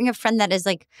if you bring a friend that is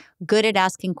like good at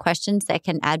asking questions that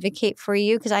can advocate for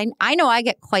you. Because I know I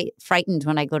get quite frightened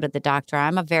when I go to the doctor.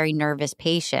 I'm a very nervous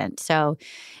patient. So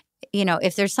you know,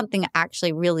 if there's something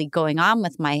actually really going on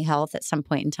with my health at some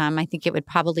point in time, I think it would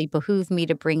probably behoove me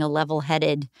to bring a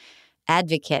level-headed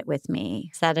advocate with me.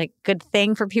 Is that a good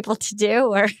thing for people to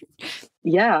do? Or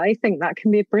yeah, I think that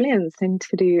can be a brilliant thing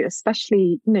to do,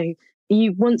 especially, you know,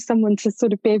 you want someone to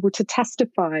sort of be able to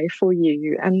testify for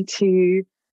you and to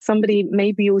somebody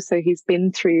maybe also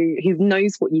who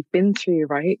knows what you've been through,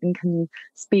 right? And can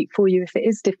speak for you if it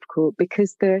is difficult,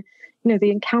 because the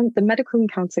medical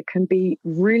encounter can be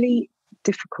really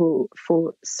difficult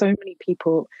for so many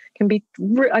people, can be,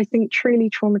 I think, truly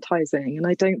traumatizing. And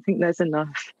I don't think there's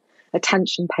enough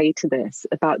attention paid to this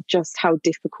about just how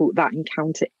difficult that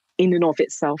encounter in and of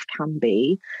itself can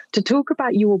be. To talk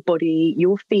about your body,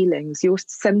 your feelings, your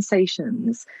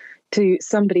sensations to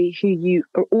somebody who you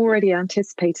are already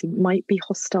anticipating might be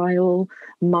hostile,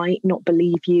 might not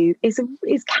believe you,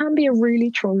 can be a really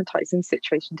traumatizing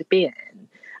situation to be in.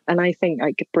 And I think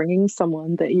like bringing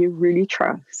someone that you really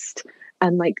trust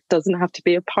and like doesn't have to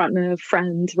be a partner,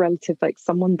 friend, relative, like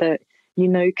someone that you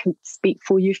know can speak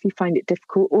for you if you find it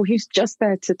difficult, or who's just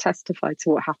there to testify to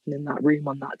what happened in that room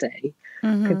on that day,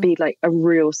 could be like a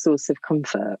real source of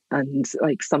comfort and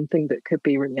like something that could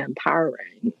be really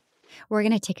empowering. We're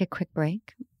going to take a quick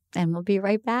break and we'll be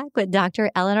right back with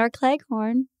Dr. Eleanor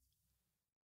Cleghorn.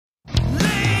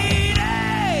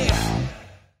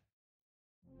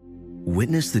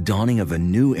 Witness the dawning of a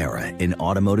new era in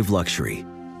automotive luxury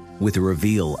with a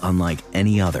reveal unlike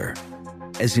any other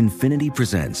as Infiniti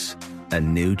presents a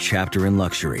new chapter in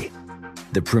luxury,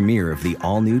 the premiere of the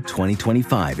all-new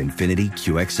 2025 Infiniti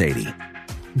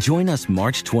QX80. Join us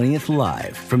March 20th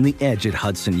live from the Edge at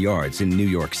Hudson Yards in New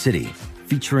York City,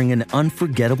 featuring an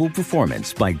unforgettable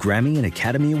performance by Grammy and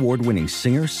Academy Award-winning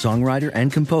singer, songwriter,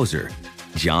 and composer,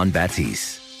 Jon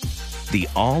Batiste. The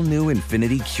all-new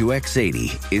Infiniti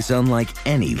QX80 is unlike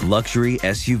any luxury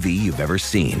SUV you've ever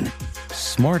seen.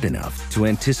 Smart enough to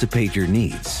anticipate your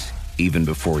needs, even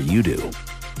before you do.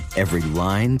 Every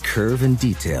line, curve, and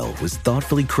detail was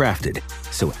thoughtfully crafted,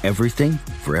 so everything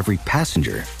for every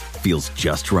passenger feels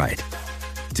just right.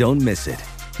 Don't miss it.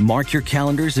 Mark your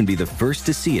calendars and be the first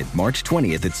to see it March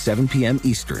 20th at 7 p.m.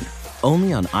 Eastern,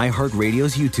 only on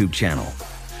iHeartRadio's YouTube channel.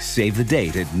 Save the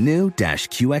date at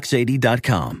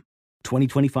new-QX80.com.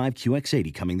 2025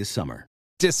 QX80 coming this summer.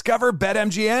 Discover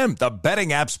BetMGM, the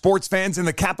betting app sports fans in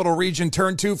the capital region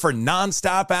turn to for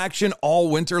nonstop action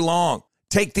all winter long.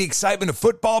 Take the excitement of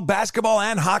football, basketball,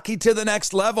 and hockey to the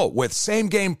next level with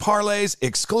same-game parlays,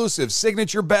 exclusive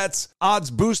signature bets, odds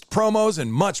boost promos,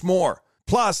 and much more.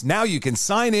 Plus, now you can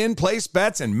sign in, place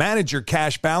bets, and manage your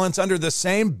cash balance under the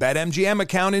same BetMGM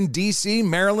account in D.C.,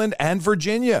 Maryland, and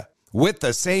Virginia. With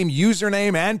the same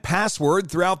username and password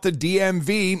throughout the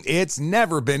DMV, it's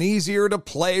never been easier to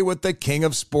play with the king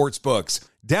of sportsbooks.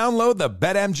 Download the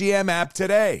BetMGM app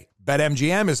today.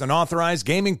 BetMGM is an authorized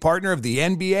gaming partner of the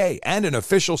NBA and an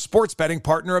official sports betting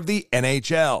partner of the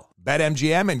NHL.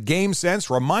 BetMGM and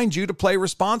GameSense remind you to play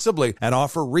responsibly and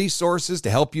offer resources to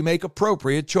help you make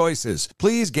appropriate choices.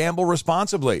 Please gamble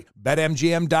responsibly.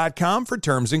 BetMGM.com for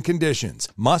terms and conditions.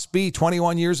 Must be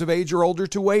 21 years of age or older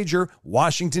to wager.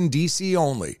 Washington, D.C.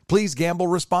 only. Please gamble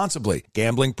responsibly.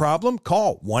 Gambling problem?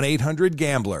 Call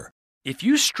 1-800-GAMBLER. If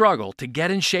you struggle to get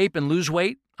in shape and lose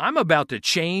weight, I'm about to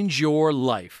change your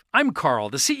life. I'm Carl,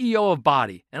 the CEO of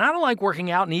Body, and I don't like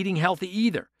working out and eating healthy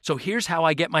either. So here's how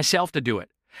I get myself to do it.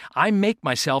 I make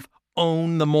myself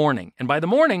own the morning. And by the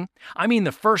morning, I mean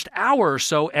the first hour or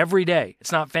so every day.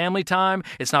 It's not family time.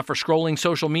 It's not for scrolling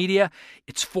social media.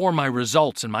 It's for my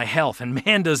results and my health. And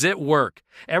man, does it work.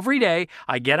 Every day,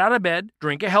 I get out of bed,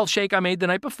 drink a health shake I made the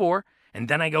night before, and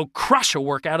then I go crush a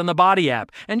workout in the Body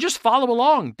app and just follow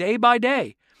along day by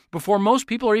day. Before most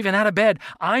people are even out of bed,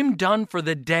 I'm done for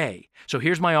the day. So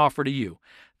here's my offer to you.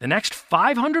 The next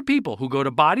 500 people who go to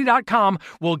Body.com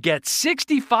will get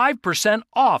 65%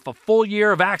 off a full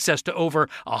year of access to over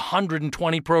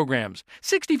 120 programs.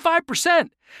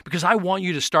 65%! Because I want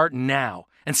you to start now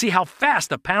and see how fast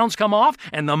the pounds come off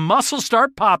and the muscles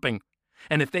start popping.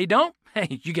 And if they don't,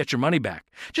 hey, you get your money back.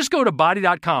 Just go to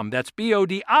Body.com, that's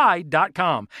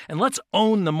BODI.com, and let's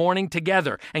own the morning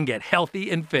together and get healthy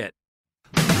and fit.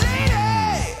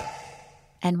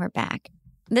 And we're back.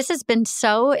 This has been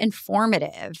so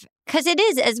informative because it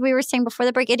is, as we were saying before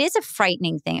the break, it is a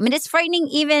frightening thing. I mean, it's frightening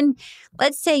even,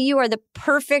 let's say you are the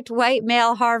perfect white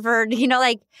male Harvard,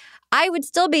 like I would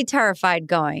still be terrified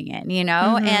going in,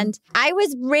 and I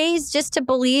was raised just to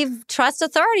believe, trust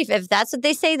authority. If that's what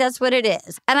they say, that's what it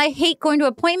is. And I hate going to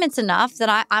appointments enough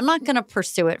that I'm not going to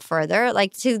pursue it further,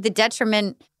 like to the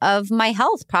detriment of my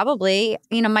health, probably.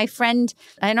 My friend,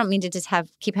 I don't mean to just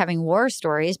keep having war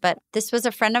stories, but this was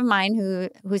a friend of mine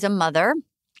who's a mother,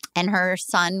 and her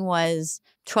son was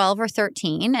 12 or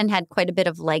 13 and had quite a bit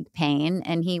of leg pain.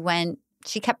 And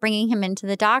she kept bringing him into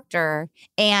the doctor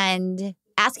and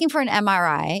asking for an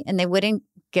MRI, and they wouldn't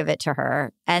give it to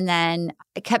her. And then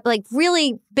kept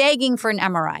really begging for an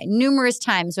MRI numerous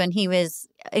times when he was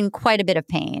in quite a bit of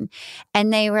pain.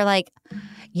 And they were like,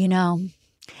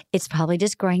 it's probably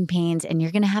just growing pains, and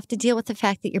you're going to have to deal with the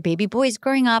fact that your baby boy is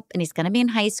growing up and he's going to be in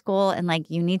high school, and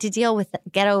you need to deal with it,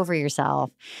 get over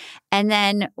yourself. And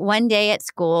then one day at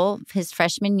school, his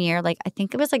freshman year, I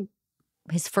think it was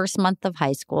his first month of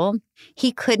high school,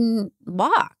 he couldn't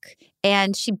walk.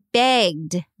 And she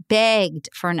begged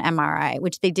for an MRI,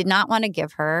 which they did not want to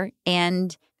give her.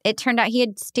 And it turned out he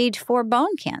had stage 4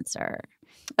 bone cancer.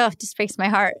 Oh, it just breaks my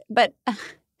heart. But,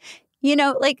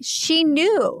 she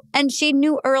knew, and she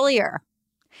knew earlier.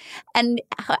 And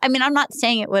I mean, I'm not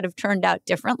saying it would have turned out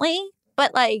differently,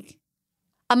 but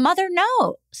a mother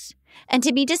knows. And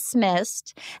to be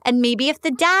dismissed, and maybe if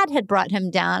the dad had brought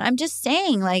him down, I'm just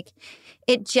saying,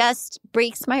 it just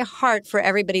breaks my heart for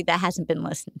everybody that hasn't been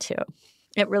listened to.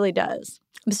 It really does.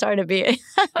 I'm starting to be emotional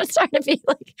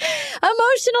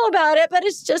about it, but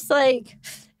it's just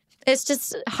it's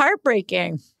just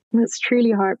heartbreaking. It's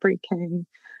truly heartbreaking.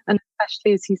 And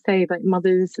especially as you say,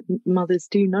 mothers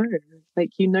do know,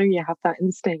 you have that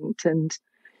instinct. And,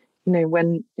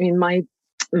 when my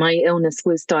illness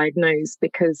was diagnosed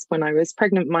because when I was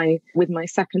pregnant with my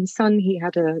second son, he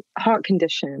had a heart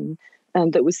condition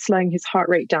that was slowing his heart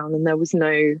rate down, and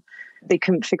they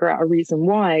couldn't figure out a reason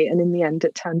why. And in the end,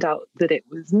 it turned out that it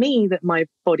was me, that my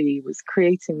body was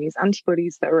creating these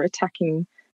antibodies that were attacking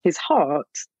his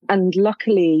heart. And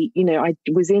luckily, I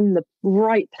was in the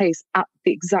right place at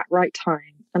the exact right time,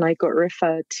 and I got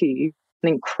referred to an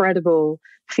incredible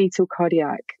fetal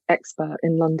cardiac expert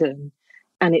in London.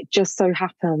 And it just so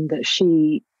happened that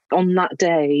on that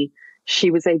day,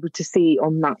 she was able to see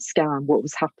on that scan what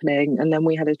was happening. And then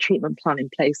we had a treatment plan in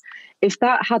place. If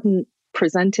that hadn't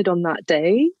presented on that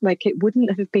day, it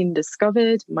wouldn't have been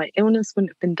discovered. My illness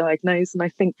wouldn't have been diagnosed. And I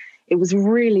think it was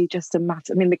really just a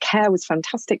matter. I mean, the care was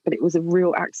fantastic, but it was a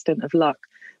real accident of luck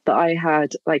that I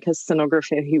had a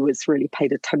sonographer who was really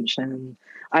paid attention.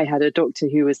 I had a doctor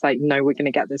who was no, we're going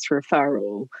to get this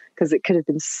referral, because it could have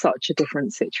been such a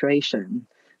different situation.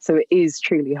 So it is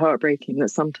truly heartbreaking that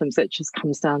sometimes it just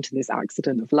comes down to this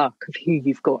accident of luck of who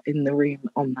you've got in the room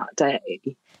on that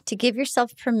day. To give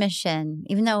yourself permission,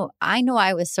 even though I know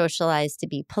I was socialized to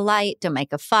be polite, don't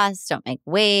make a fuss, don't make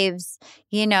waves,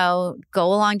 go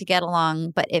along to get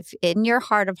along. But if in your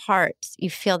heart of hearts you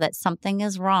feel that something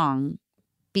is wrong,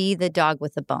 be the dog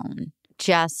with a bone.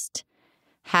 Just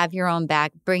have your own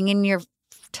back. Bring in your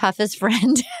toughest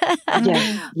friend. Yeah,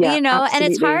 and absolutely.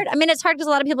 it's hard. I mean, it's hard because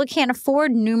a lot of people can't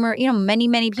afford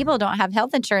many people don't have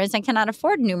health insurance and cannot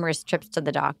afford numerous trips to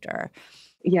the doctor.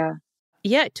 Yeah.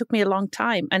 Yeah, it took me a long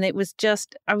time. And it was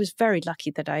I was very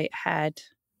lucky that I had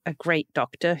a great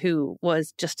doctor who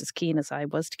was just as keen as I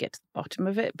was to get to the bottom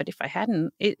of it. But if I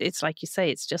hadn't, it's like you say,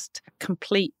 it's just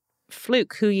complete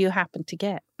fluke who you happen to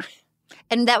get.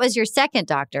 And that was your second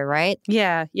doctor, right?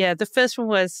 Yeah. The first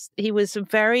one he was a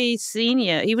very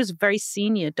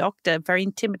senior doctor, very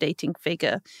intimidating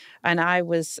figure. And I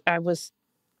was, oh,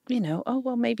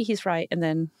 well, maybe he's right. And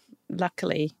then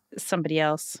luckily somebody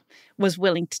else was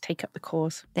willing to take up the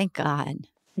cause. Thank God.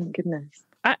 Thank goodness.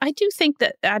 I do think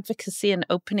that advocacy and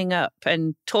opening up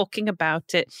and talking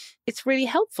about it, it's really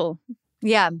helpful.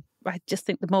 Yeah. I just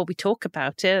think the more we talk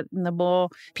about it and the more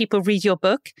people read your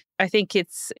book, I think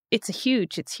it's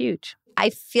huge. I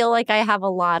feel like I have a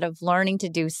lot of learning to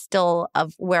do still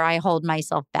of where I hold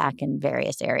myself back in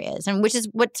various areas, and which is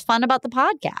what's fun about the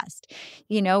podcast.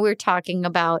 We're talking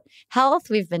about health.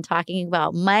 We've been talking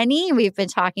about money. We've been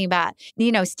talking about,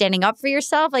 standing up for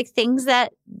yourself, like things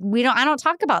that I don't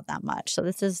talk about that much. So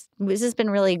this has been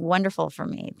really wonderful for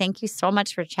me. Thank you so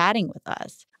much for chatting with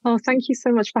us. Oh, thank you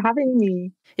so much for having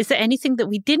me. Is there anything that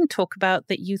we didn't talk about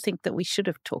that you think that we should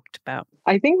have talked about?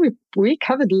 I think we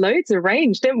covered loads of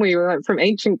range, didn't we? We went from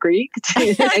ancient Greek to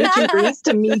ancient Greece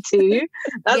to Me Too.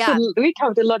 We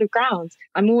covered a lot of ground.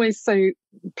 I'm always so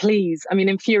pleased,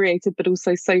 infuriated, but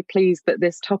also so pleased that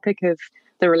this topic of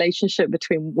the relationship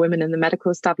between women and the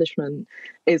medical establishment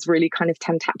is really kind of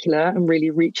tentacular and really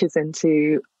reaches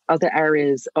into other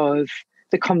areas of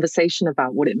the conversation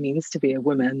about what it means to be a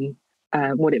woman.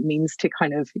 What it means to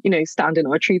kind of, stand in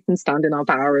our truth and stand in our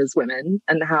power as women,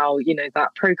 and how, that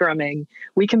programming,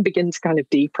 we can begin to kind of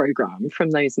deprogram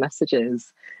from those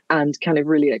messages and kind of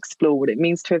really explore what it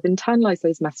means to have internalized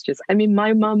those messages.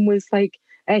 My mum was like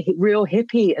a real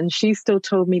hippie, and she still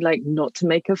told me like not to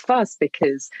make a fuss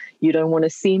because you don't want to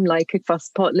seem like a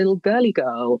fusspot little girly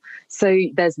girl. So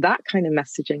there's that kind of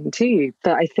messaging too.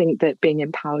 But I think that being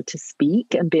empowered to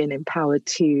speak and being empowered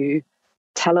to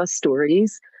tell our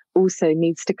stories also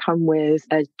needs to come with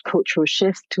a cultural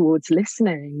shift towards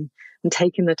listening and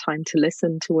taking the time to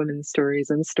listen to women's stories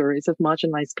and stories of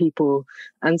marginalized people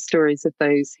and stories of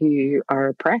those who are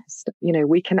oppressed.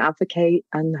 We can advocate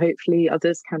and hopefully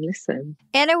others can listen.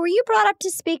 Anna, were you brought up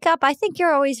to speak up? I think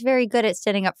you're always very good at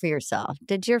standing up for yourself.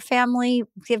 Did your family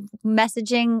give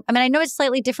messaging? I know it's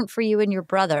slightly different for you and your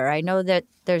brother. I know that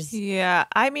there's... Yeah,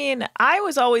 I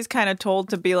was always kind of told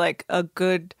to be like a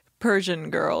good Persian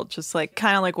girl, just like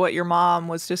kind of like what your mom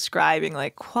was describing,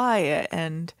 like quiet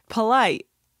and polite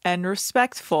and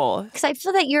respectful. Because I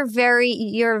feel that you're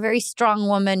a very strong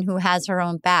woman who has her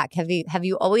own back. Have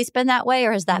you always been that way,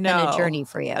 or has that been a journey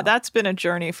for you? That's been a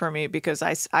journey for me because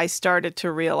I started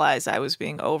to realize I was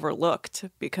being overlooked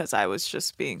because I was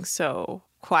just being so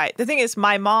quiet. The thing is,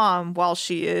 my mom, while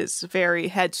she is very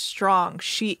headstrong,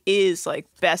 she is like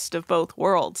best of both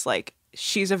worlds. Like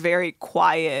she's a very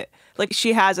quiet. Like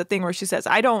she has a thing where she says,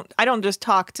 I don't just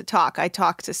talk to talk. I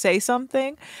talk to say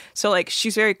something. So like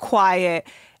she's very quiet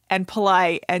and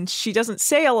polite and she doesn't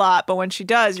say a lot, but when she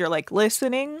does, you're like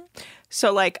listening.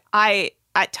 So like I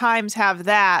at times have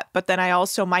that, but then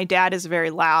my dad is very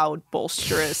loud,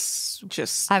 boisterous,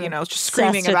 just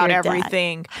screaming about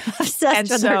everything.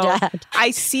 Obsessed with her dad.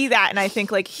 I see that and I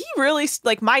think like he really,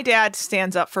 like my dad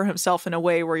stands up for himself in a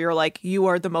way where you're like, you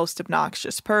are the most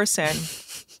obnoxious person.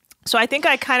 So I think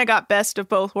I kind of got best of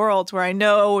both worlds where I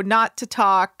know not to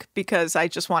talk because I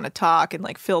just want to talk and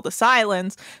like fill the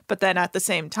silence. But then at the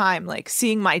same time, like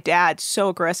seeing my dad so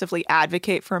aggressively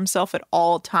advocate for himself at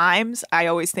all times, I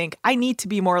always think I need to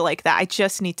be more like that. I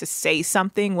just need to say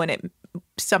something when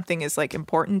something is like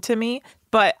important to me.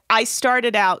 But I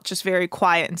started out just very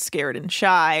quiet and scared and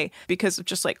shy because of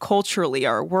just like culturally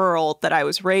our world that I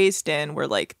was raised in, where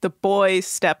like the boys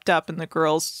stepped up and the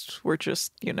girls were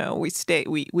just,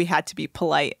 we had to be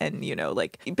polite and,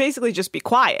 like basically just be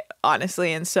quiet,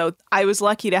 honestly. And so I was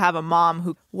lucky to have a mom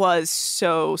who was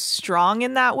so strong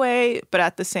in that way. But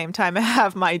at the same time, I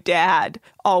have my dad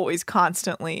always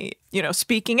constantly,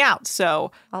 speaking out.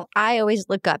 So well, I always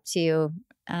look up to you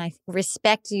And I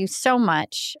respect you so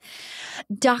much.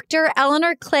 Dr.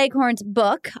 Eleanor Cleghorn's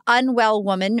book, Unwell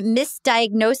Woman,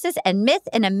 Misdiagnosis and Myth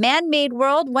in a Man-Made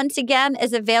World, once again,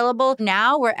 is available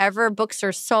now wherever books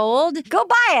are sold. Go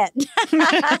buy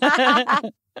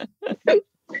it.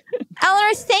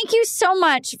 Eleanor, thank you so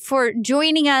much for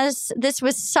joining us. This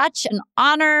was such an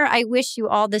honor. I wish you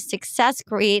all the success,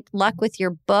 great luck with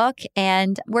your book.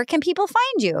 And where can people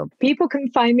find you? People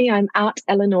can find me. I'm at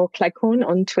Eleanor Cleghorn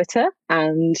on Twitter,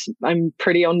 and I'm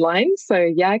pretty online. So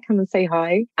yeah, come and say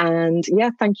hi. And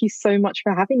yeah, thank you so much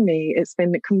for having me. It's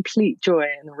been a complete joy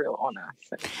and a real honor.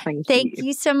 So thank you.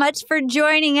 You so much for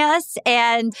joining us.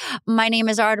 And my name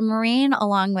is Arda Marine,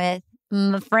 along with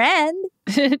my friend,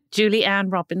 Julie Ann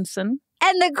Robinson.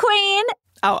 And the Queen.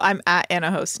 Oh, I'm at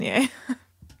Anna Hosnier.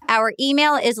 Our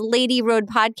email is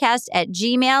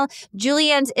ladyroadpodcast@gmail.com.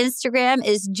 Julianne's Instagram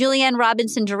is Julianne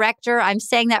Robinson Director. I'm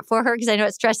saying that for her because I know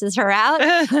it stresses her out.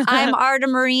 I'm Arda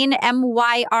Marine,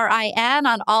 MYRIN,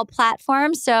 on all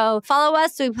platforms. So follow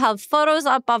us. We have photos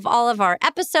up of all of our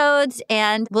episodes,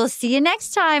 and we'll see you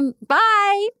next time.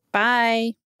 Bye.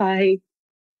 Bye. Bye.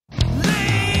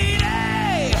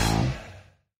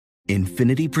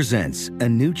 Infiniti presents a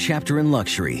new chapter in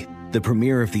luxury, the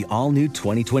premiere of the all-new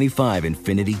 2025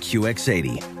 Infiniti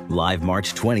QX80, live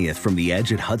March 20th from the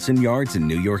Edge at Hudson Yards in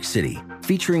New York City,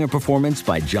 featuring a performance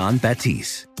by John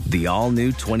Batiste. The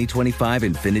all-new 2025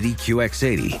 Infiniti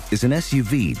QX80 is an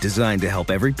SUV designed to help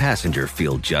every passenger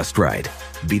feel just right.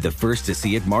 Be the first to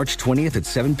see it March 20th at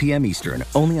 7 p.m. Eastern,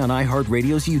 only on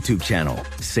iHeartRadio's YouTube channel.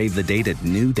 Save the date at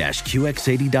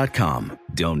new-QX80.com.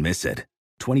 Don't miss it.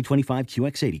 2025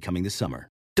 QX80 coming this summer.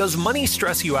 Does money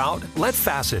stress you out? Let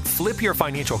Facet flip your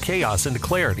financial chaos into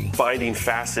clarity. Finding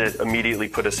Facet immediately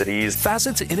put us at ease.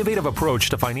 Facet's innovative approach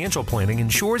to financial planning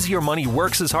ensures your money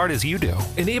works as hard as you do,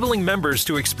 enabling members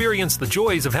to experience the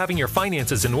joys of having your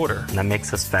finances in order. And that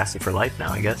makes us Facet for life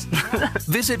now, I guess.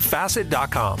 Visit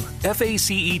Facet.com,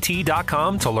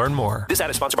 FACET.com to learn more. This ad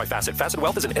is sponsored by Facet. Facet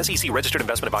Wealth is an SEC registered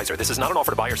investment advisor. This is not an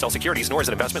offer to buy or sell securities, nor is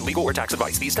it investment, legal, or tax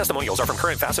advice. These testimonials are from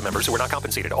current Facet members who are not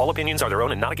compensated. All opinions are their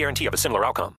own and not a guarantee of a similar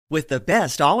outcome. With the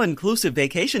best all-inclusive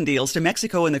vacation deals to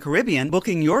Mexico and the Caribbean,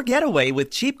 booking your getaway with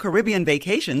Cheap Caribbean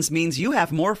Vacations means you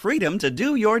have more freedom to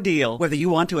do your deal. Whether you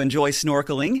want to enjoy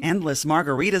snorkeling, endless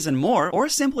margaritas, and more, or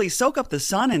simply soak up the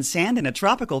sun and sand in a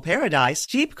tropical paradise,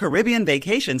 Cheap Caribbean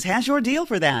Vacations has your deal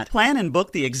for that. Plan and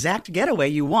book the exact getaway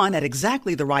you want at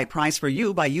exactly the right price for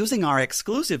you by using our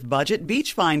exclusive budget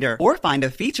Beach Finder, or find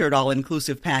a featured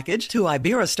all-inclusive package to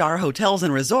Iberostar Hotels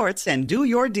and Resorts and do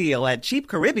your deal at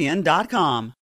cheapcaribbean.com.